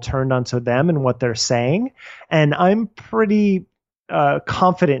possible turned onto them and what they're saying. And I'm pretty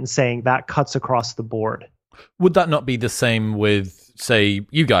confident in saying that cuts across the board. Would that not be the same with, say,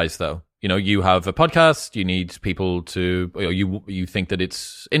 you guys, though? You know, you have a podcast, you need people to, you think that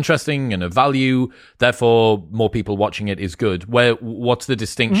it's interesting and of value, therefore more people watching it is good. What's the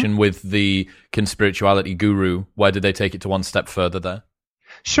distinction with the conspirituality guru? Where did they take it to one step further there?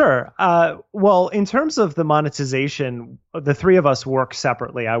 Sure. Well, in terms of the monetization, the three of us work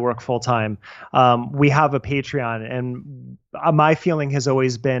separately. I work full time. We have a Patreon, and my feeling has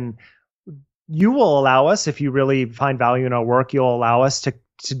always been, you will allow us, if you really find value in our work, you'll allow us to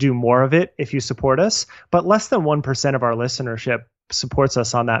do more of it if you support us, but less than 1% of our listenership supports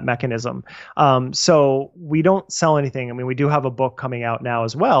us on that mechanism. So we don't sell anything. I mean, we do have a book coming out now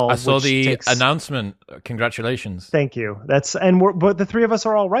as well. I saw the announcement. Congratulations. Thank you. But the three of us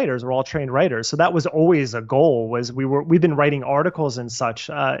are all writers. We're all trained writers. So that was always a goal, was we've been writing articles and such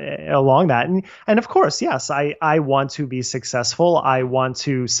along that. And of course, yes, I want to be successful. I want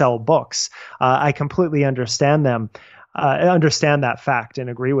to sell books. I completely understand them. I understand that fact and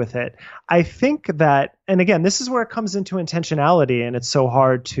agree with it. I think that, and again, this is where it comes into intentionality, and it's so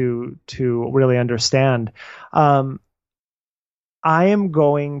hard to really understand. I am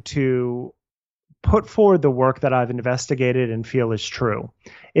going to put forward the work that I've investigated and feel is true.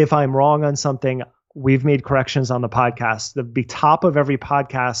 If I'm wrong on something, we've made corrections on the podcast. The top of every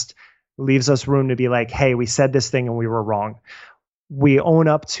podcast leaves us room to be like, hey, we said this thing and we were wrong. We own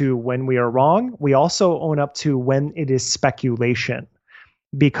up to when we are wrong. We also own up to when it is speculation,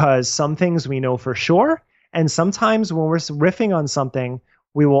 because some things we know for sure. And sometimes when we're riffing on something,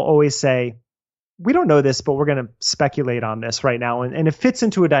 we will always say, we don't know this, but we're going to speculate on this right now. And it fits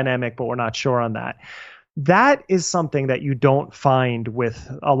into a dynamic, but we're not sure on that. That is something that you don't find with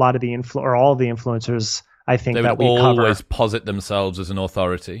a lot of the or all of the influencers I think they that would we cover always posit themselves as an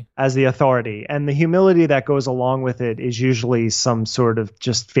authority. as the authority. And the humility that goes along with it is usually some sort of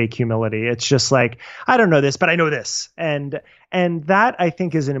just fake humility. It's just like, I don't know this, but I know this. And that, I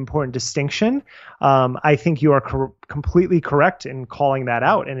think, is an important distinction. I think you are completely correct in calling that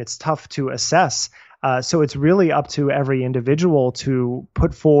out, and it's tough to assess. So it's really up to every individual to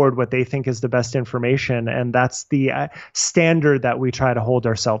put forward what they think is the best information. And that's the standard that we try to hold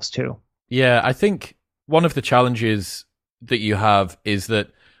ourselves to. Yeah, I think one of the challenges that you have is that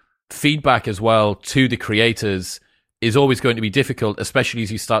feedback as well to the creators is always going to be difficult, especially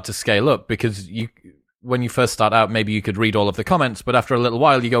as you start to scale up, because when you first start out, maybe you could read all of the comments, but after a little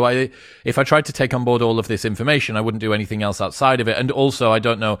while you go, if I tried to take on board all of this information, I wouldn't do anything else outside of it. And also, I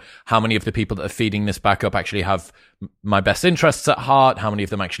don't know how many of the people that are feeding this back up actually have my best interests at heart, how many of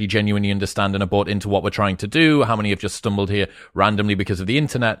them actually genuinely understand and are bought into what we're trying to do, how many have just stumbled here randomly because of the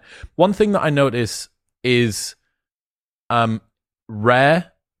internet. One thing that I notice is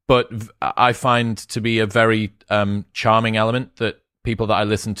rare, but I find to be a very charming element that people that I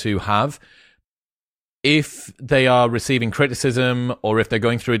listen to have. If they are receiving criticism or if they're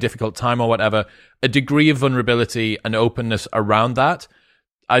going through a difficult time or whatever, a degree of vulnerability and openness around that,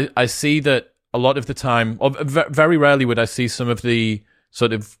 I see that a lot of the time, or very rarely would I see some of the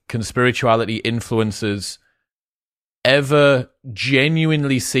sort of conspirituality influencers ever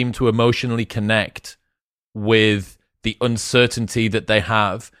genuinely seem to emotionally connect with the uncertainty that they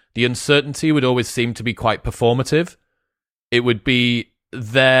have. The uncertainty would always seem to be quite performative. It would be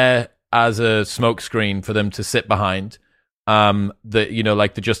there as a smokescreen for them to sit behind, like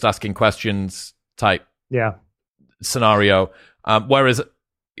the just asking questions type scenario. Whereas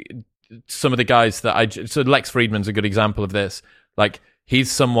some of the guys so Lex Friedman's a good example of this. Like, he's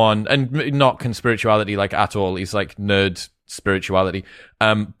someone, and not conspirituality like at all. He's like nerd spirituality.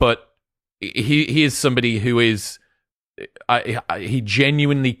 But he is somebody who is, he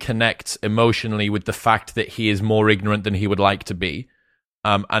genuinely connects emotionally with the fact that he is more ignorant than he would like to be.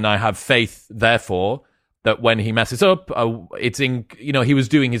 And I have faith, therefore, that when he messes up, he was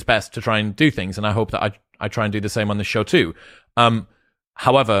doing his best to try and do things, and I hope that I try and do the same on the show too.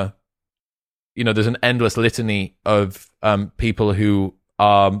 However, there's an endless litany of people who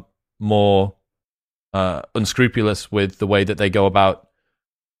are more unscrupulous with the way that they go about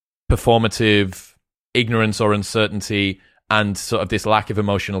performative ignorance or uncertainty and sort of this lack of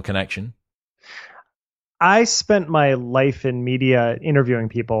emotional connection. I spent my life in media interviewing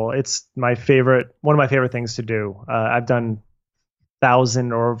people. It's one of my favorite things to do. I've done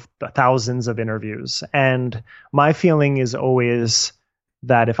thousands of interviews. And my feeling is always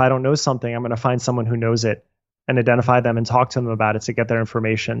that if I don't know something, I'm going to find someone who knows it and identify them and talk to them about it to get their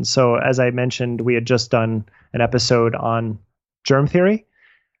information. So as I mentioned, we had just done an episode on germ theory.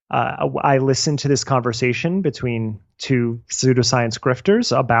 I listened to this conversation between two pseudoscience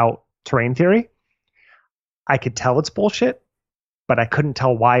grifters about terrain theory. I could tell it's bullshit, but I couldn't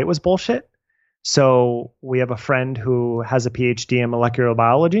tell why it was bullshit. So we have a friend who has a PhD in molecular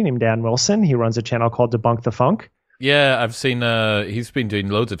biology named Dan Wilson. He runs a channel called Debunk the Funk. Yeah, I've seen he's been doing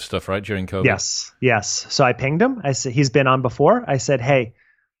loads of stuff, right, during COVID. Yes. So I pinged him. I said, he's been on before. I said, hey,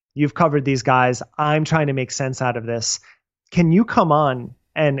 you've covered these guys. I'm trying to make sense out of this. Can you come on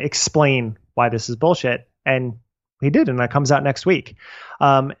and explain why this is bullshit? And he did, and that comes out next week.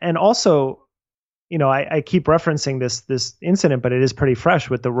 And also, I keep referencing this incident, but it is pretty fresh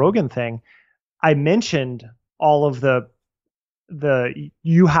with the Rogan thing. I mentioned all of the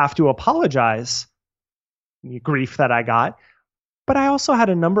you have to apologize grief that I got, but I also had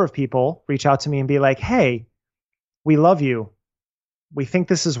a number of people reach out to me and be like, hey, we love you. We think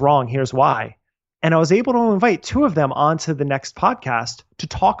this is wrong. Here's why. And I was able to invite two of them onto the next podcast to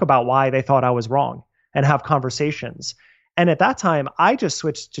talk about why they thought I was wrong and have conversations. And at that time, I just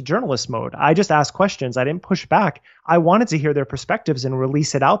switched to journalist mode. I just asked questions. I didn't push back. I wanted to hear their perspectives and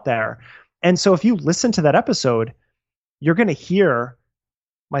release it out there. And so if you listen to that episode, you're going to hear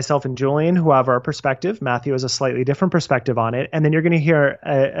myself and Julian, who have our perspective. Matthew has a slightly different perspective on it. And then you're going to hear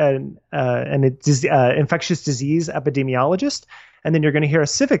an infectious disease epidemiologist. And then you're going to hear a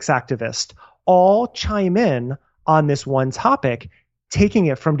civics activist all chime in on this one topic, taking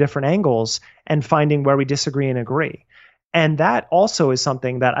it from different angles and finding where we disagree and agree. And that also is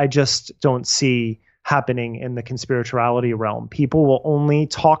something that I just don't see happening in the conspirituality realm. People will only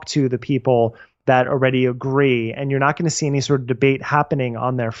talk to the people that already agree, and you're not going to see any sort of debate happening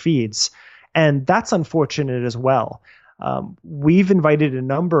on their feeds. And that's unfortunate as well. We've invited a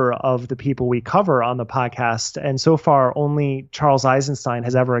number of the people we cover on the podcast, and so far only Charles Eisenstein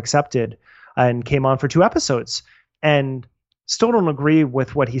has ever accepted and came on for 2 episodes, and still don't agree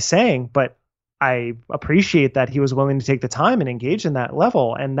with what he's saying, but I appreciate that he was willing to take the time and engage in that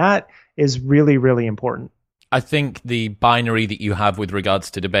level. And that is really, really important. I think the binary that you have with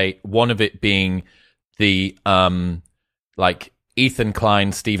regards to debate, one of it being the like Ethan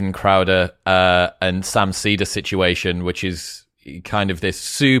Klein, Steven Crowder, and Sam Seder situation, which is kind of this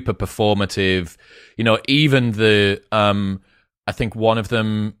super performative, even the I think one of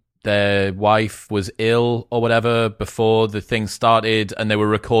them, their wife was ill or whatever before the thing started, and they were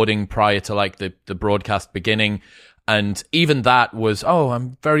recording prior to like the broadcast beginning. And even that was, oh,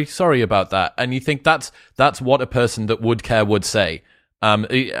 I'm very sorry about that. And you think that's what a person that would care would say.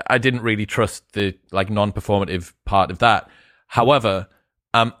 I didn't really trust the like non-performative part of that. However,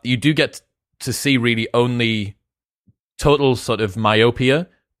 you do get to see really only total sort of myopia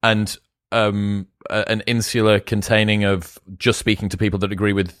and an insular containing of just speaking to people that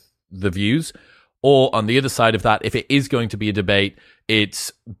agree with the views. Or on the other side of that, if it is going to be a debate,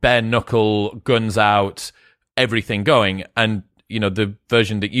 it's bare knuckle, guns out, everything going. And, the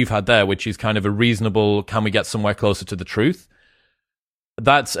version that you've had there, which is kind of a reasonable, can we get somewhere closer to the truth?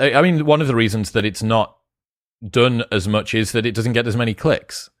 That's, one of the reasons that it's not done as much is that it doesn't get as many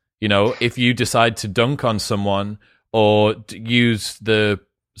clicks. If you decide to dunk on someone or use the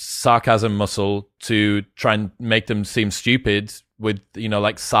sarcasm muscle to try and make them seem stupid with,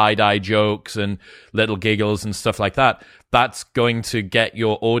 like side-eye jokes and little giggles and stuff like that, that's going to get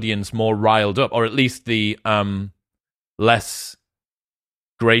your audience more riled up, or at least the less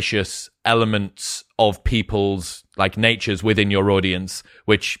gracious elements of people's like natures within your audience,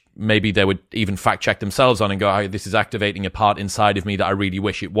 which maybe they would even fact check themselves on and go, oh, this is activating a part inside of me that I really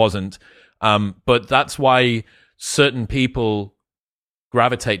wish it wasn't. But that's why certain people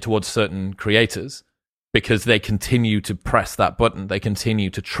gravitate towards certain creators, because they continue to press that button. They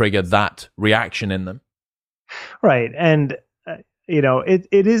continue to trigger that reaction in them. Right. And,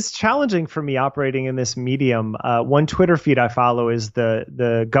 it is challenging for me operating in this medium. One Twitter feed I follow is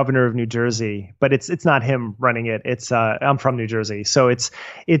the governor of New Jersey, but it's not him running it. It's I'm from New Jersey. So it's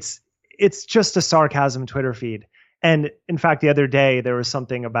just a sarcasm Twitter feed. And in fact, the other day there was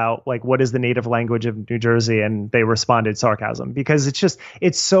something about like, what is the native language of New Jersey? And they responded sarcasm, because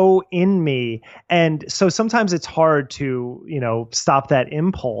it's so in me. And so sometimes it's hard to, stop that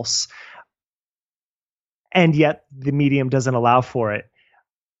impulse. And yet the medium doesn't allow for it.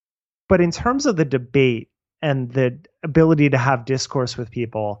 But in terms of the debate and the ability to have discourse with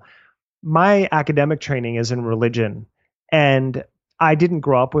people, my academic training is in religion, and I didn't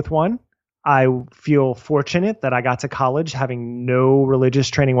grow up with one. I feel fortunate that I got to college having no religious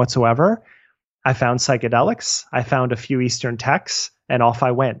training whatsoever. I found psychedelics. I found a few Eastern texts, and off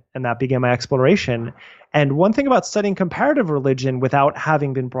I went. And that began my exploration. And one thing about studying comparative religion without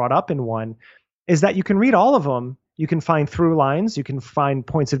having been brought up in one is that you can read all of them. You can find through lines, you can find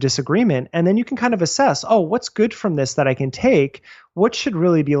points of disagreement, and then you can kind of assess, oh, what's good from this that I can take? What should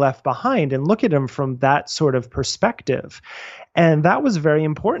really be left behind? And look at them from that sort of perspective. And that was very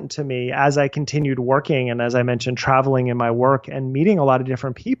important to me as I continued working. And as I mentioned, traveling in my work and meeting a lot of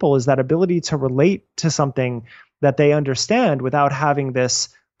different people, is that ability to relate to something that they understand without having this,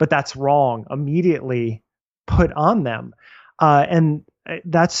 but that's wrong, immediately put on them. And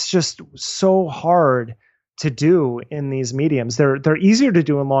that's just so hard to do in these mediums. They're easier to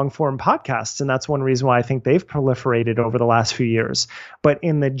do in long form podcasts, and that's one reason why I think they've proliferated over the last few years. But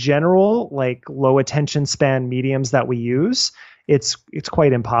in the general, like low attention span mediums that we use, it's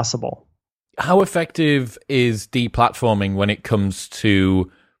quite impossible. How effective is deplatforming when it comes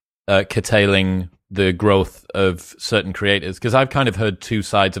to curtailing the growth of certain creators? Because I've kind of heard two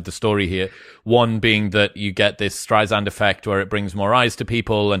sides of the story here. One being that you get this Streisand effect where it brings more eyes to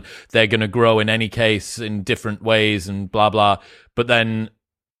people and they're going to grow in any case in different ways and blah, blah. But then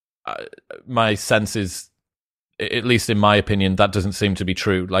my sense is, at least in my opinion, that doesn't seem to be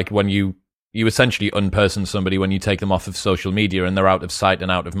true. Like when you essentially unperson somebody when you take them off of social media and they're out of sight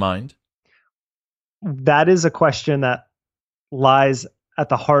and out of mind. That is a question that lies at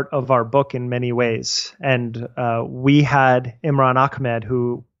the heart of our book in many ways. And we had Imran Ahmed,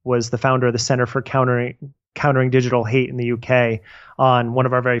 who was the founder of the Center for Countering Digital Hate in the UK, on one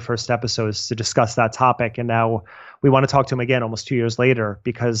of our very first episodes to discuss that topic. And now we want to talk to him again almost 2 years later,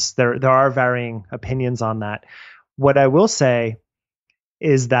 because there are varying opinions on that. What I will say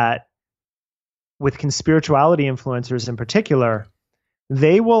is that with conspirituality influencers in particular,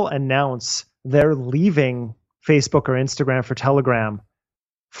 they will announce they're leaving Facebook or Instagram for Telegram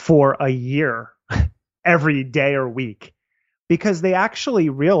for a year, every day or week, because they actually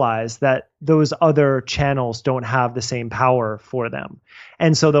realize that those other channels don't have the same power for them.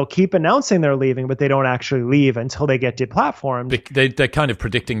 And so they'll keep announcing they're leaving, but they don't actually leave until they get deplatformed. They're kind of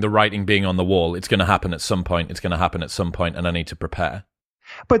predicting the writing being on the wall. It's going to happen at some point. It's going to happen at some point, and I need to prepare.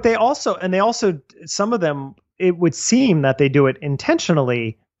 But they also, some of them, it would seem that they do it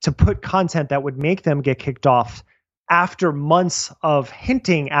intentionally to put content that would make them get kicked off after months of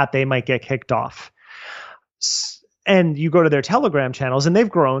hinting at they might get kicked off. And you go to their Telegram channels, and they've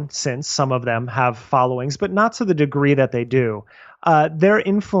grown since. Some of them have followings, but not to the degree that they do. Their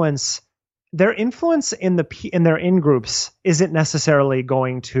influence in their in-groups isn't necessarily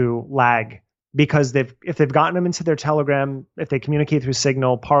going to lag, because if they've gotten them into their Telegram, if they communicate through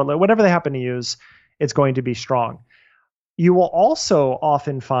Signal, Parler, whatever they happen to use, it's going to be strong. You will also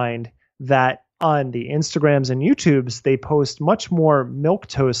often find that on the Instagrams and YouTubes, they post much more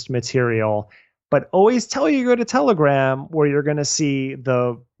milquetoast material, but always tell you to go to Telegram, where you're going to see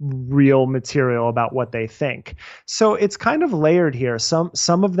the real material about what they think. So it's kind of layered here. Some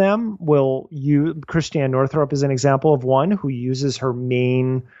of them will use, Christiane Northrup is an example of one who uses her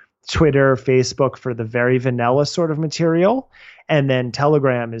main Twitter, Facebook for the very vanilla sort of material. And then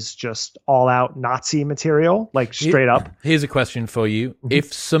Telegram is just all out Nazi material, like straight up. Here's a question for you. Mm-hmm.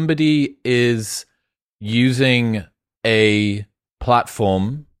 If somebody is using a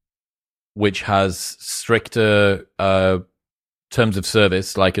platform which has stricter terms of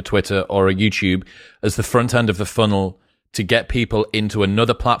service, like a Twitter or a YouTube, as the front end of the funnel to get people into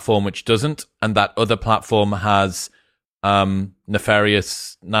another platform which doesn't, and that other platform has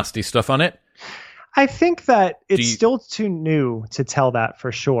nefarious, nasty stuff on it? I think that it's still too new to tell that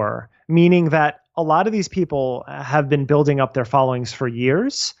for sure, meaning that a lot of these people have been building up their followings for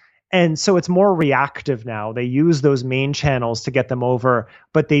years. And so it's more reactive now. They use those main channels to get them over,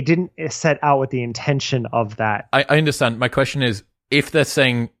 but they didn't set out with the intention of that. I understand. My question is, if they're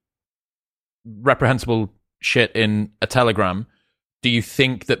saying reprehensible shit in a Telegram, do you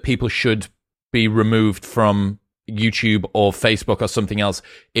think that people should be removed from YouTube or Facebook or something else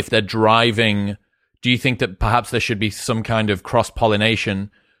if they're driving? Do you think that perhaps there should be some kind of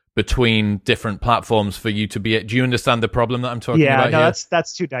cross-pollination between different platforms for you to be? Do you understand the problem that I'm talking about? Yeah, no,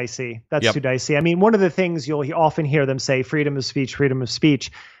 that's too dicey. That's too dicey. I mean, one of the things you'll often hear them say, freedom of speech, freedom of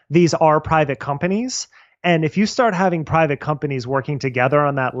speech. These are private companies. And if you start having private companies working together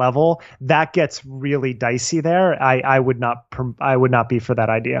on that level, that gets really dicey there. I would not be for that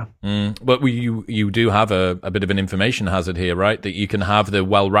idea. But you do have a bit of an information hazard here, right? That you can have the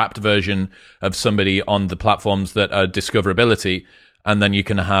well-wrapped version of somebody on the platforms that are discoverability, and then you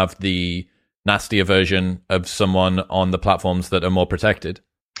can have the nastier version of someone on the platforms that are more protected.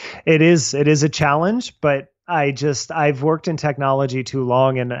 It is a challenge, but I've worked in technology too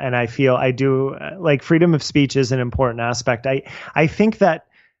long, and I feel I do like freedom of speech is an important aspect. I think that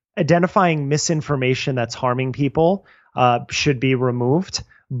identifying misinformation that's harming people should be removed.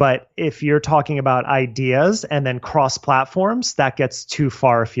 But if you're talking about ideas and then cross platforms, that gets too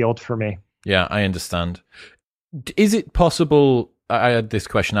far afield for me. Yeah, I understand. Is it possible? I had this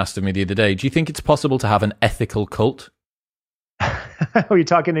question asked of me the other day. Do you think it's possible to have an ethical cult? Were you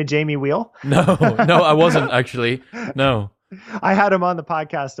talking to Jamie Wheel? No, I wasn't actually. No. I had him on the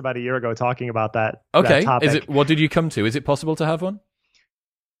podcast about a year ago talking about that. Okay. That topic. What did you come to? Is it possible to have one?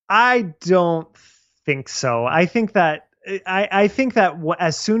 I don't think so. I think that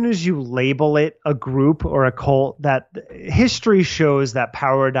as soon as you label it a group or a cult, that history shows that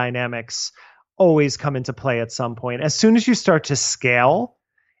power dynamics always come into play at some point. As soon as you start to scale,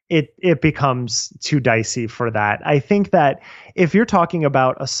 it becomes too dicey for that. I think that if you're talking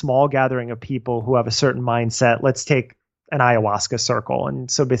about a small gathering of people who have a certain mindset, let's take an ayahuasca circle.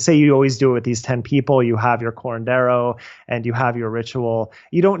 And so say you always do it with these 10 people, you have your curandero and you have your ritual.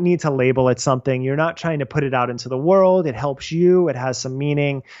 You don't need to label it something. You're not trying to put it out into the world. It helps you. It has some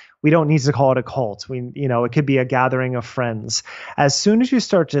meaning. We don't need to call it a cult. It could be a gathering of friends. As soon as you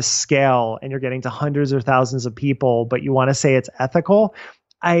start to scale and you're getting to hundreds or thousands of people, but you want to say it's ethical,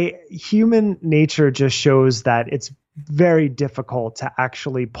 human nature just shows that it's very difficult to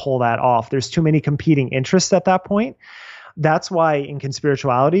actually pull that off. There's too many competing interests at that point. That's why in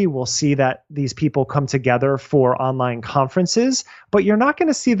conspirituality, we'll see that these people come together for online conferences, but you're not going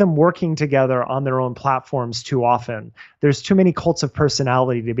to see them working together on their own platforms too often. There's too many cults of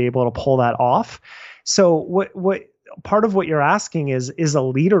personality to be able to pull that off. So what part of what you're asking is a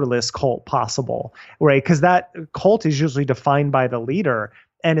leaderless cult possible, right? Because that cult is usually defined by the leader.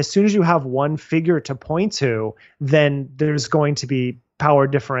 And as soon as you have one figure to point to, then there's going to be power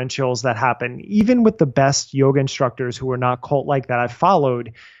differentials that happen. Even with the best yoga instructors who are not cult like that I've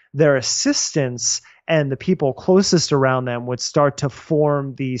followed, their assistants and the people closest around them would start to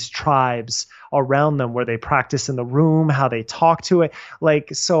form these tribes around them where they practice in the room, how they talk to it.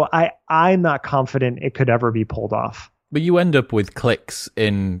 Like, so I'm not confident it could ever be pulled off. But you end up with cliques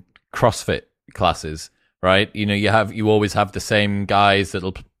in CrossFit classes, right? You know, you always have the same guys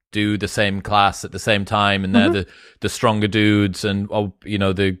that'll do the same class at the same time, and they're the stronger dudes, and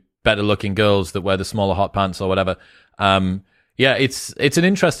the better looking girls that wear the smaller hot pants or whatever. Yeah, it's an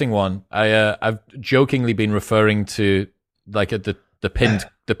interesting one. I've jokingly been referring to like the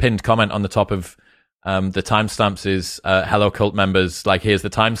pinned comment on the top of the timestamps is hello cult members, like here's the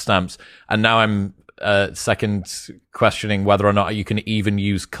timestamps, and now I'm second questioning whether or not you can even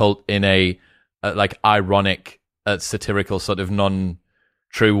use cult in a like ironic, satirical sort of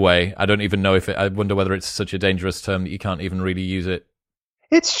non-true way. I don't even know I wonder whether it's such a dangerous term that you can't even really use it.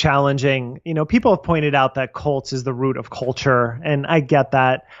 It's challenging. People have pointed out that cults is the root of culture, and I get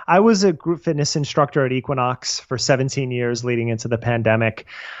that. I was a group fitness instructor at Equinox for 17 years leading into the pandemic.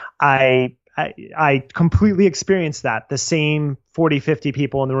 I completely experienced that. The same 40, 50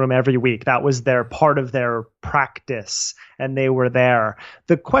 people in the room every week. That was their part of their practice, and they were there.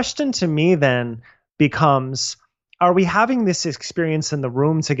 The question to me then becomes, are we having this experience in the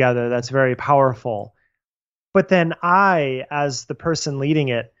room together that's very powerful? But then I, as the person leading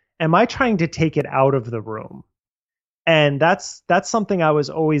it, am I trying to take it out of the room? And that's something I was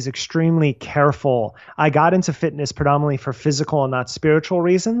always extremely careful. I got into fitness predominantly for physical and not spiritual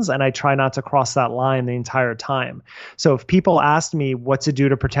reasons, and I try not to cross that line the entire time. So if people asked me what to do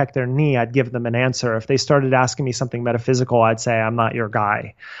to protect their knee, I'd give them an answer. If they started asking me something metaphysical, I'd say, I'm not your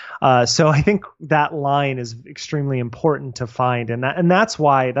guy. So I think that line is extremely important to find. And that's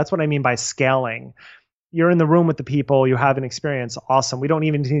what I mean by scaling. You're in the room with the people, you have an experience, awesome. We don't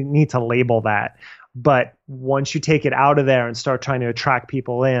even need to label that. But once you take it out of there and start trying to attract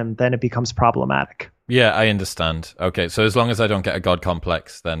people in, then it becomes problematic. Yeah, I understand. Okay, so as long as I don't get a god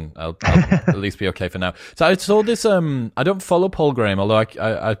complex, then I'll at least be okay for now. So I saw this, I don't follow Paul Graham, although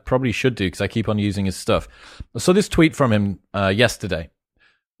I probably should do because I keep on using his stuff. I saw this tweet from him yesterday.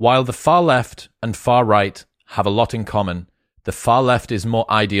 While the far left and far right have a lot in common, the far left is more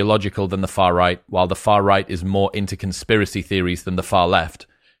ideological than the far right, while the far right is more into conspiracy theories than the far left.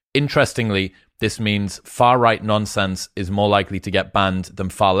 Interestingly, this means far right nonsense is more likely to get banned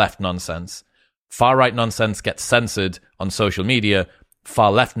than far left nonsense. Far right nonsense gets censored on social media.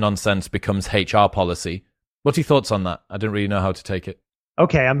 Far left nonsense becomes HR policy. What's your thoughts on that? I don't really know how to take it.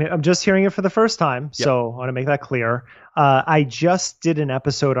 Okay, I'm just hearing it for the first time, Yep. so I want to make that clear. I just did an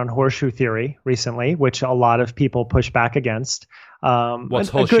episode on horseshoe theory recently, which a lot of people push back against. What's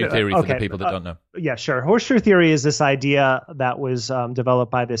horseshoe theory for the people that don't know? Yeah, sure. Horseshoe theory is this idea that was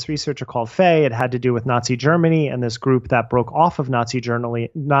developed by this researcher called Fay. It had to do with Nazi Germany and this group that broke off of Nazi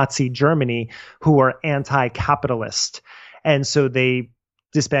Germany who were anti-capitalist. And so they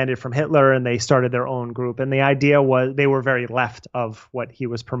disbanded from Hitler and they started their own group. And the idea was they were very left of what he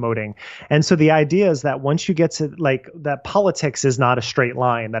was promoting. And so the idea is that once you get to that politics is not a straight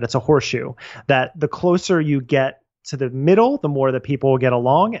line, that it's a horseshoe, that the closer you get to the middle, the more that people will get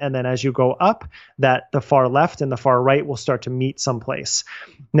along. And then as you go up, that the far left and the far right will start to meet someplace.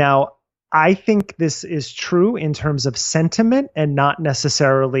 Now, I think this is true in terms of sentiment and not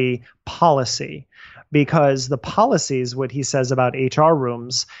necessarily policy. Because the policies, what he says about HR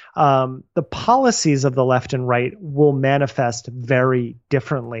rooms, the policies of the left and right will manifest very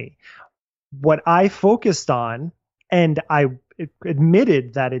differently. What I focused on, and I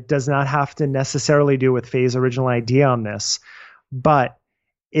admitted that it does not have to necessarily do with Faye's original idea on this, but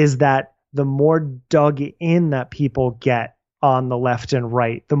is that the more dug in that people get on the left and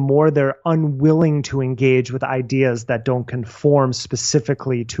right, the more they're unwilling to engage with ideas that don't conform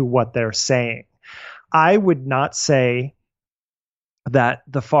specifically to what they're saying. I would not say that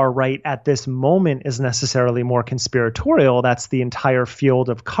the far right at this moment is necessarily more conspiratorial. That's the entire field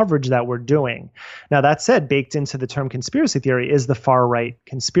of coverage that we're doing. Now, that said, baked into the term conspiracy theory is the far right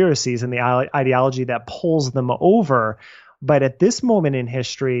conspiracies and the ideology that pulls them over. But at this moment in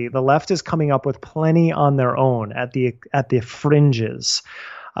history, the left is coming up with plenty on their own at the fringes.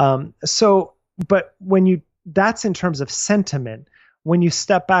 But that's in terms of sentiment. When you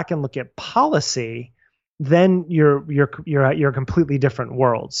step back and look at policy, then you're completely different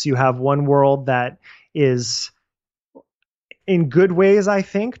worlds. You have one world that is, in good ways, I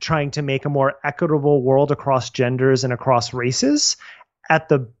think, trying to make a more equitable world across genders and across races. At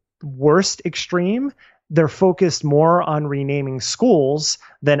the worst extreme, they're focused more on renaming schools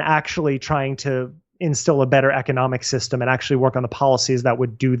than actually trying to instill a better economic system and actually work on the policies that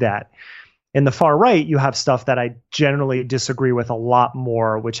would do that. In the far right, you have stuff that I generally disagree with a lot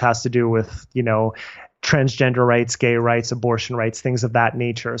more, which has to do with, transgender rights, gay rights, abortion rights, things of that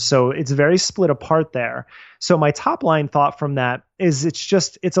nature. So it's very split apart there. So my top line thought from that is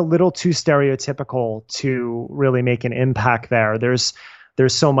it's a little too stereotypical to really make an impact there. There's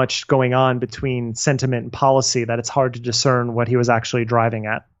so much going on between sentiment and policy that it's hard to discern what he was actually driving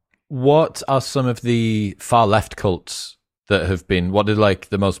at. What are some of the far left cults that have been, what are like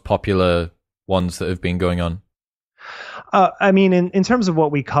the most popular ones that have been going on? In terms of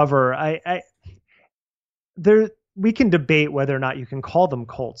what we cover, we can debate whether or not you can call them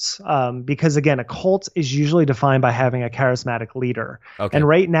cults, because again, a cult is usually defined by having a charismatic leader. Okay. And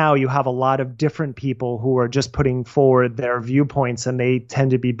right now you have a lot of different people who are just putting forward their viewpoints and they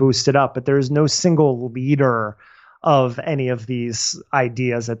tend to be boosted up, but there's no single leader of any of these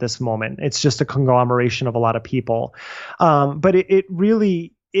ideas at this moment. It's just a conglomeration of a lot of people. But it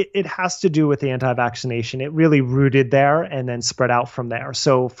really has to do with the anti-vaccination. It really rooted there and then spread out from there.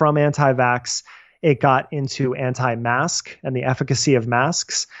 So from anti-vax, it got into anti-mask and the efficacy of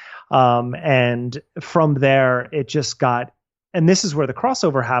masks. And from there, it just got, and this is where the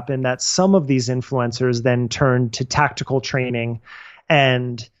crossover happened, that some of these influencers then turned to tactical training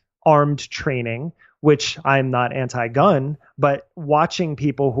and armed training, which I'm not anti-gun, but watching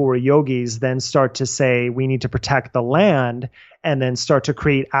people who are yogis then start to say, we need to protect the land, and then start to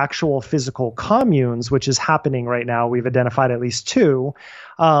create actual physical communes, which is happening right now. We've identified at least 2.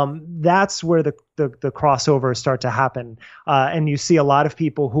 That's where the crossovers start to happen. And you see a lot of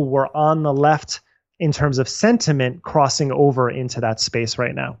people who were on the left in terms of sentiment crossing over into that space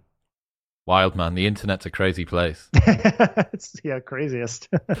right now. Wild, man. The internet's a crazy place. It's craziest.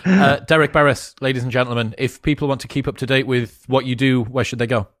 Derek Beres, ladies and gentlemen, if people want to keep up to date with what you do, where should they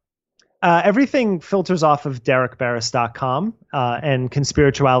go? Everything filters off of derekberes.com, and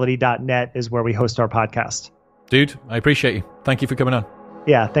conspirituality.net is where we host our podcast. Dude, I appreciate you. Thank you for coming on.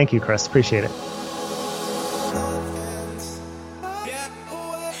 Yeah, thank you, Chris. Appreciate it.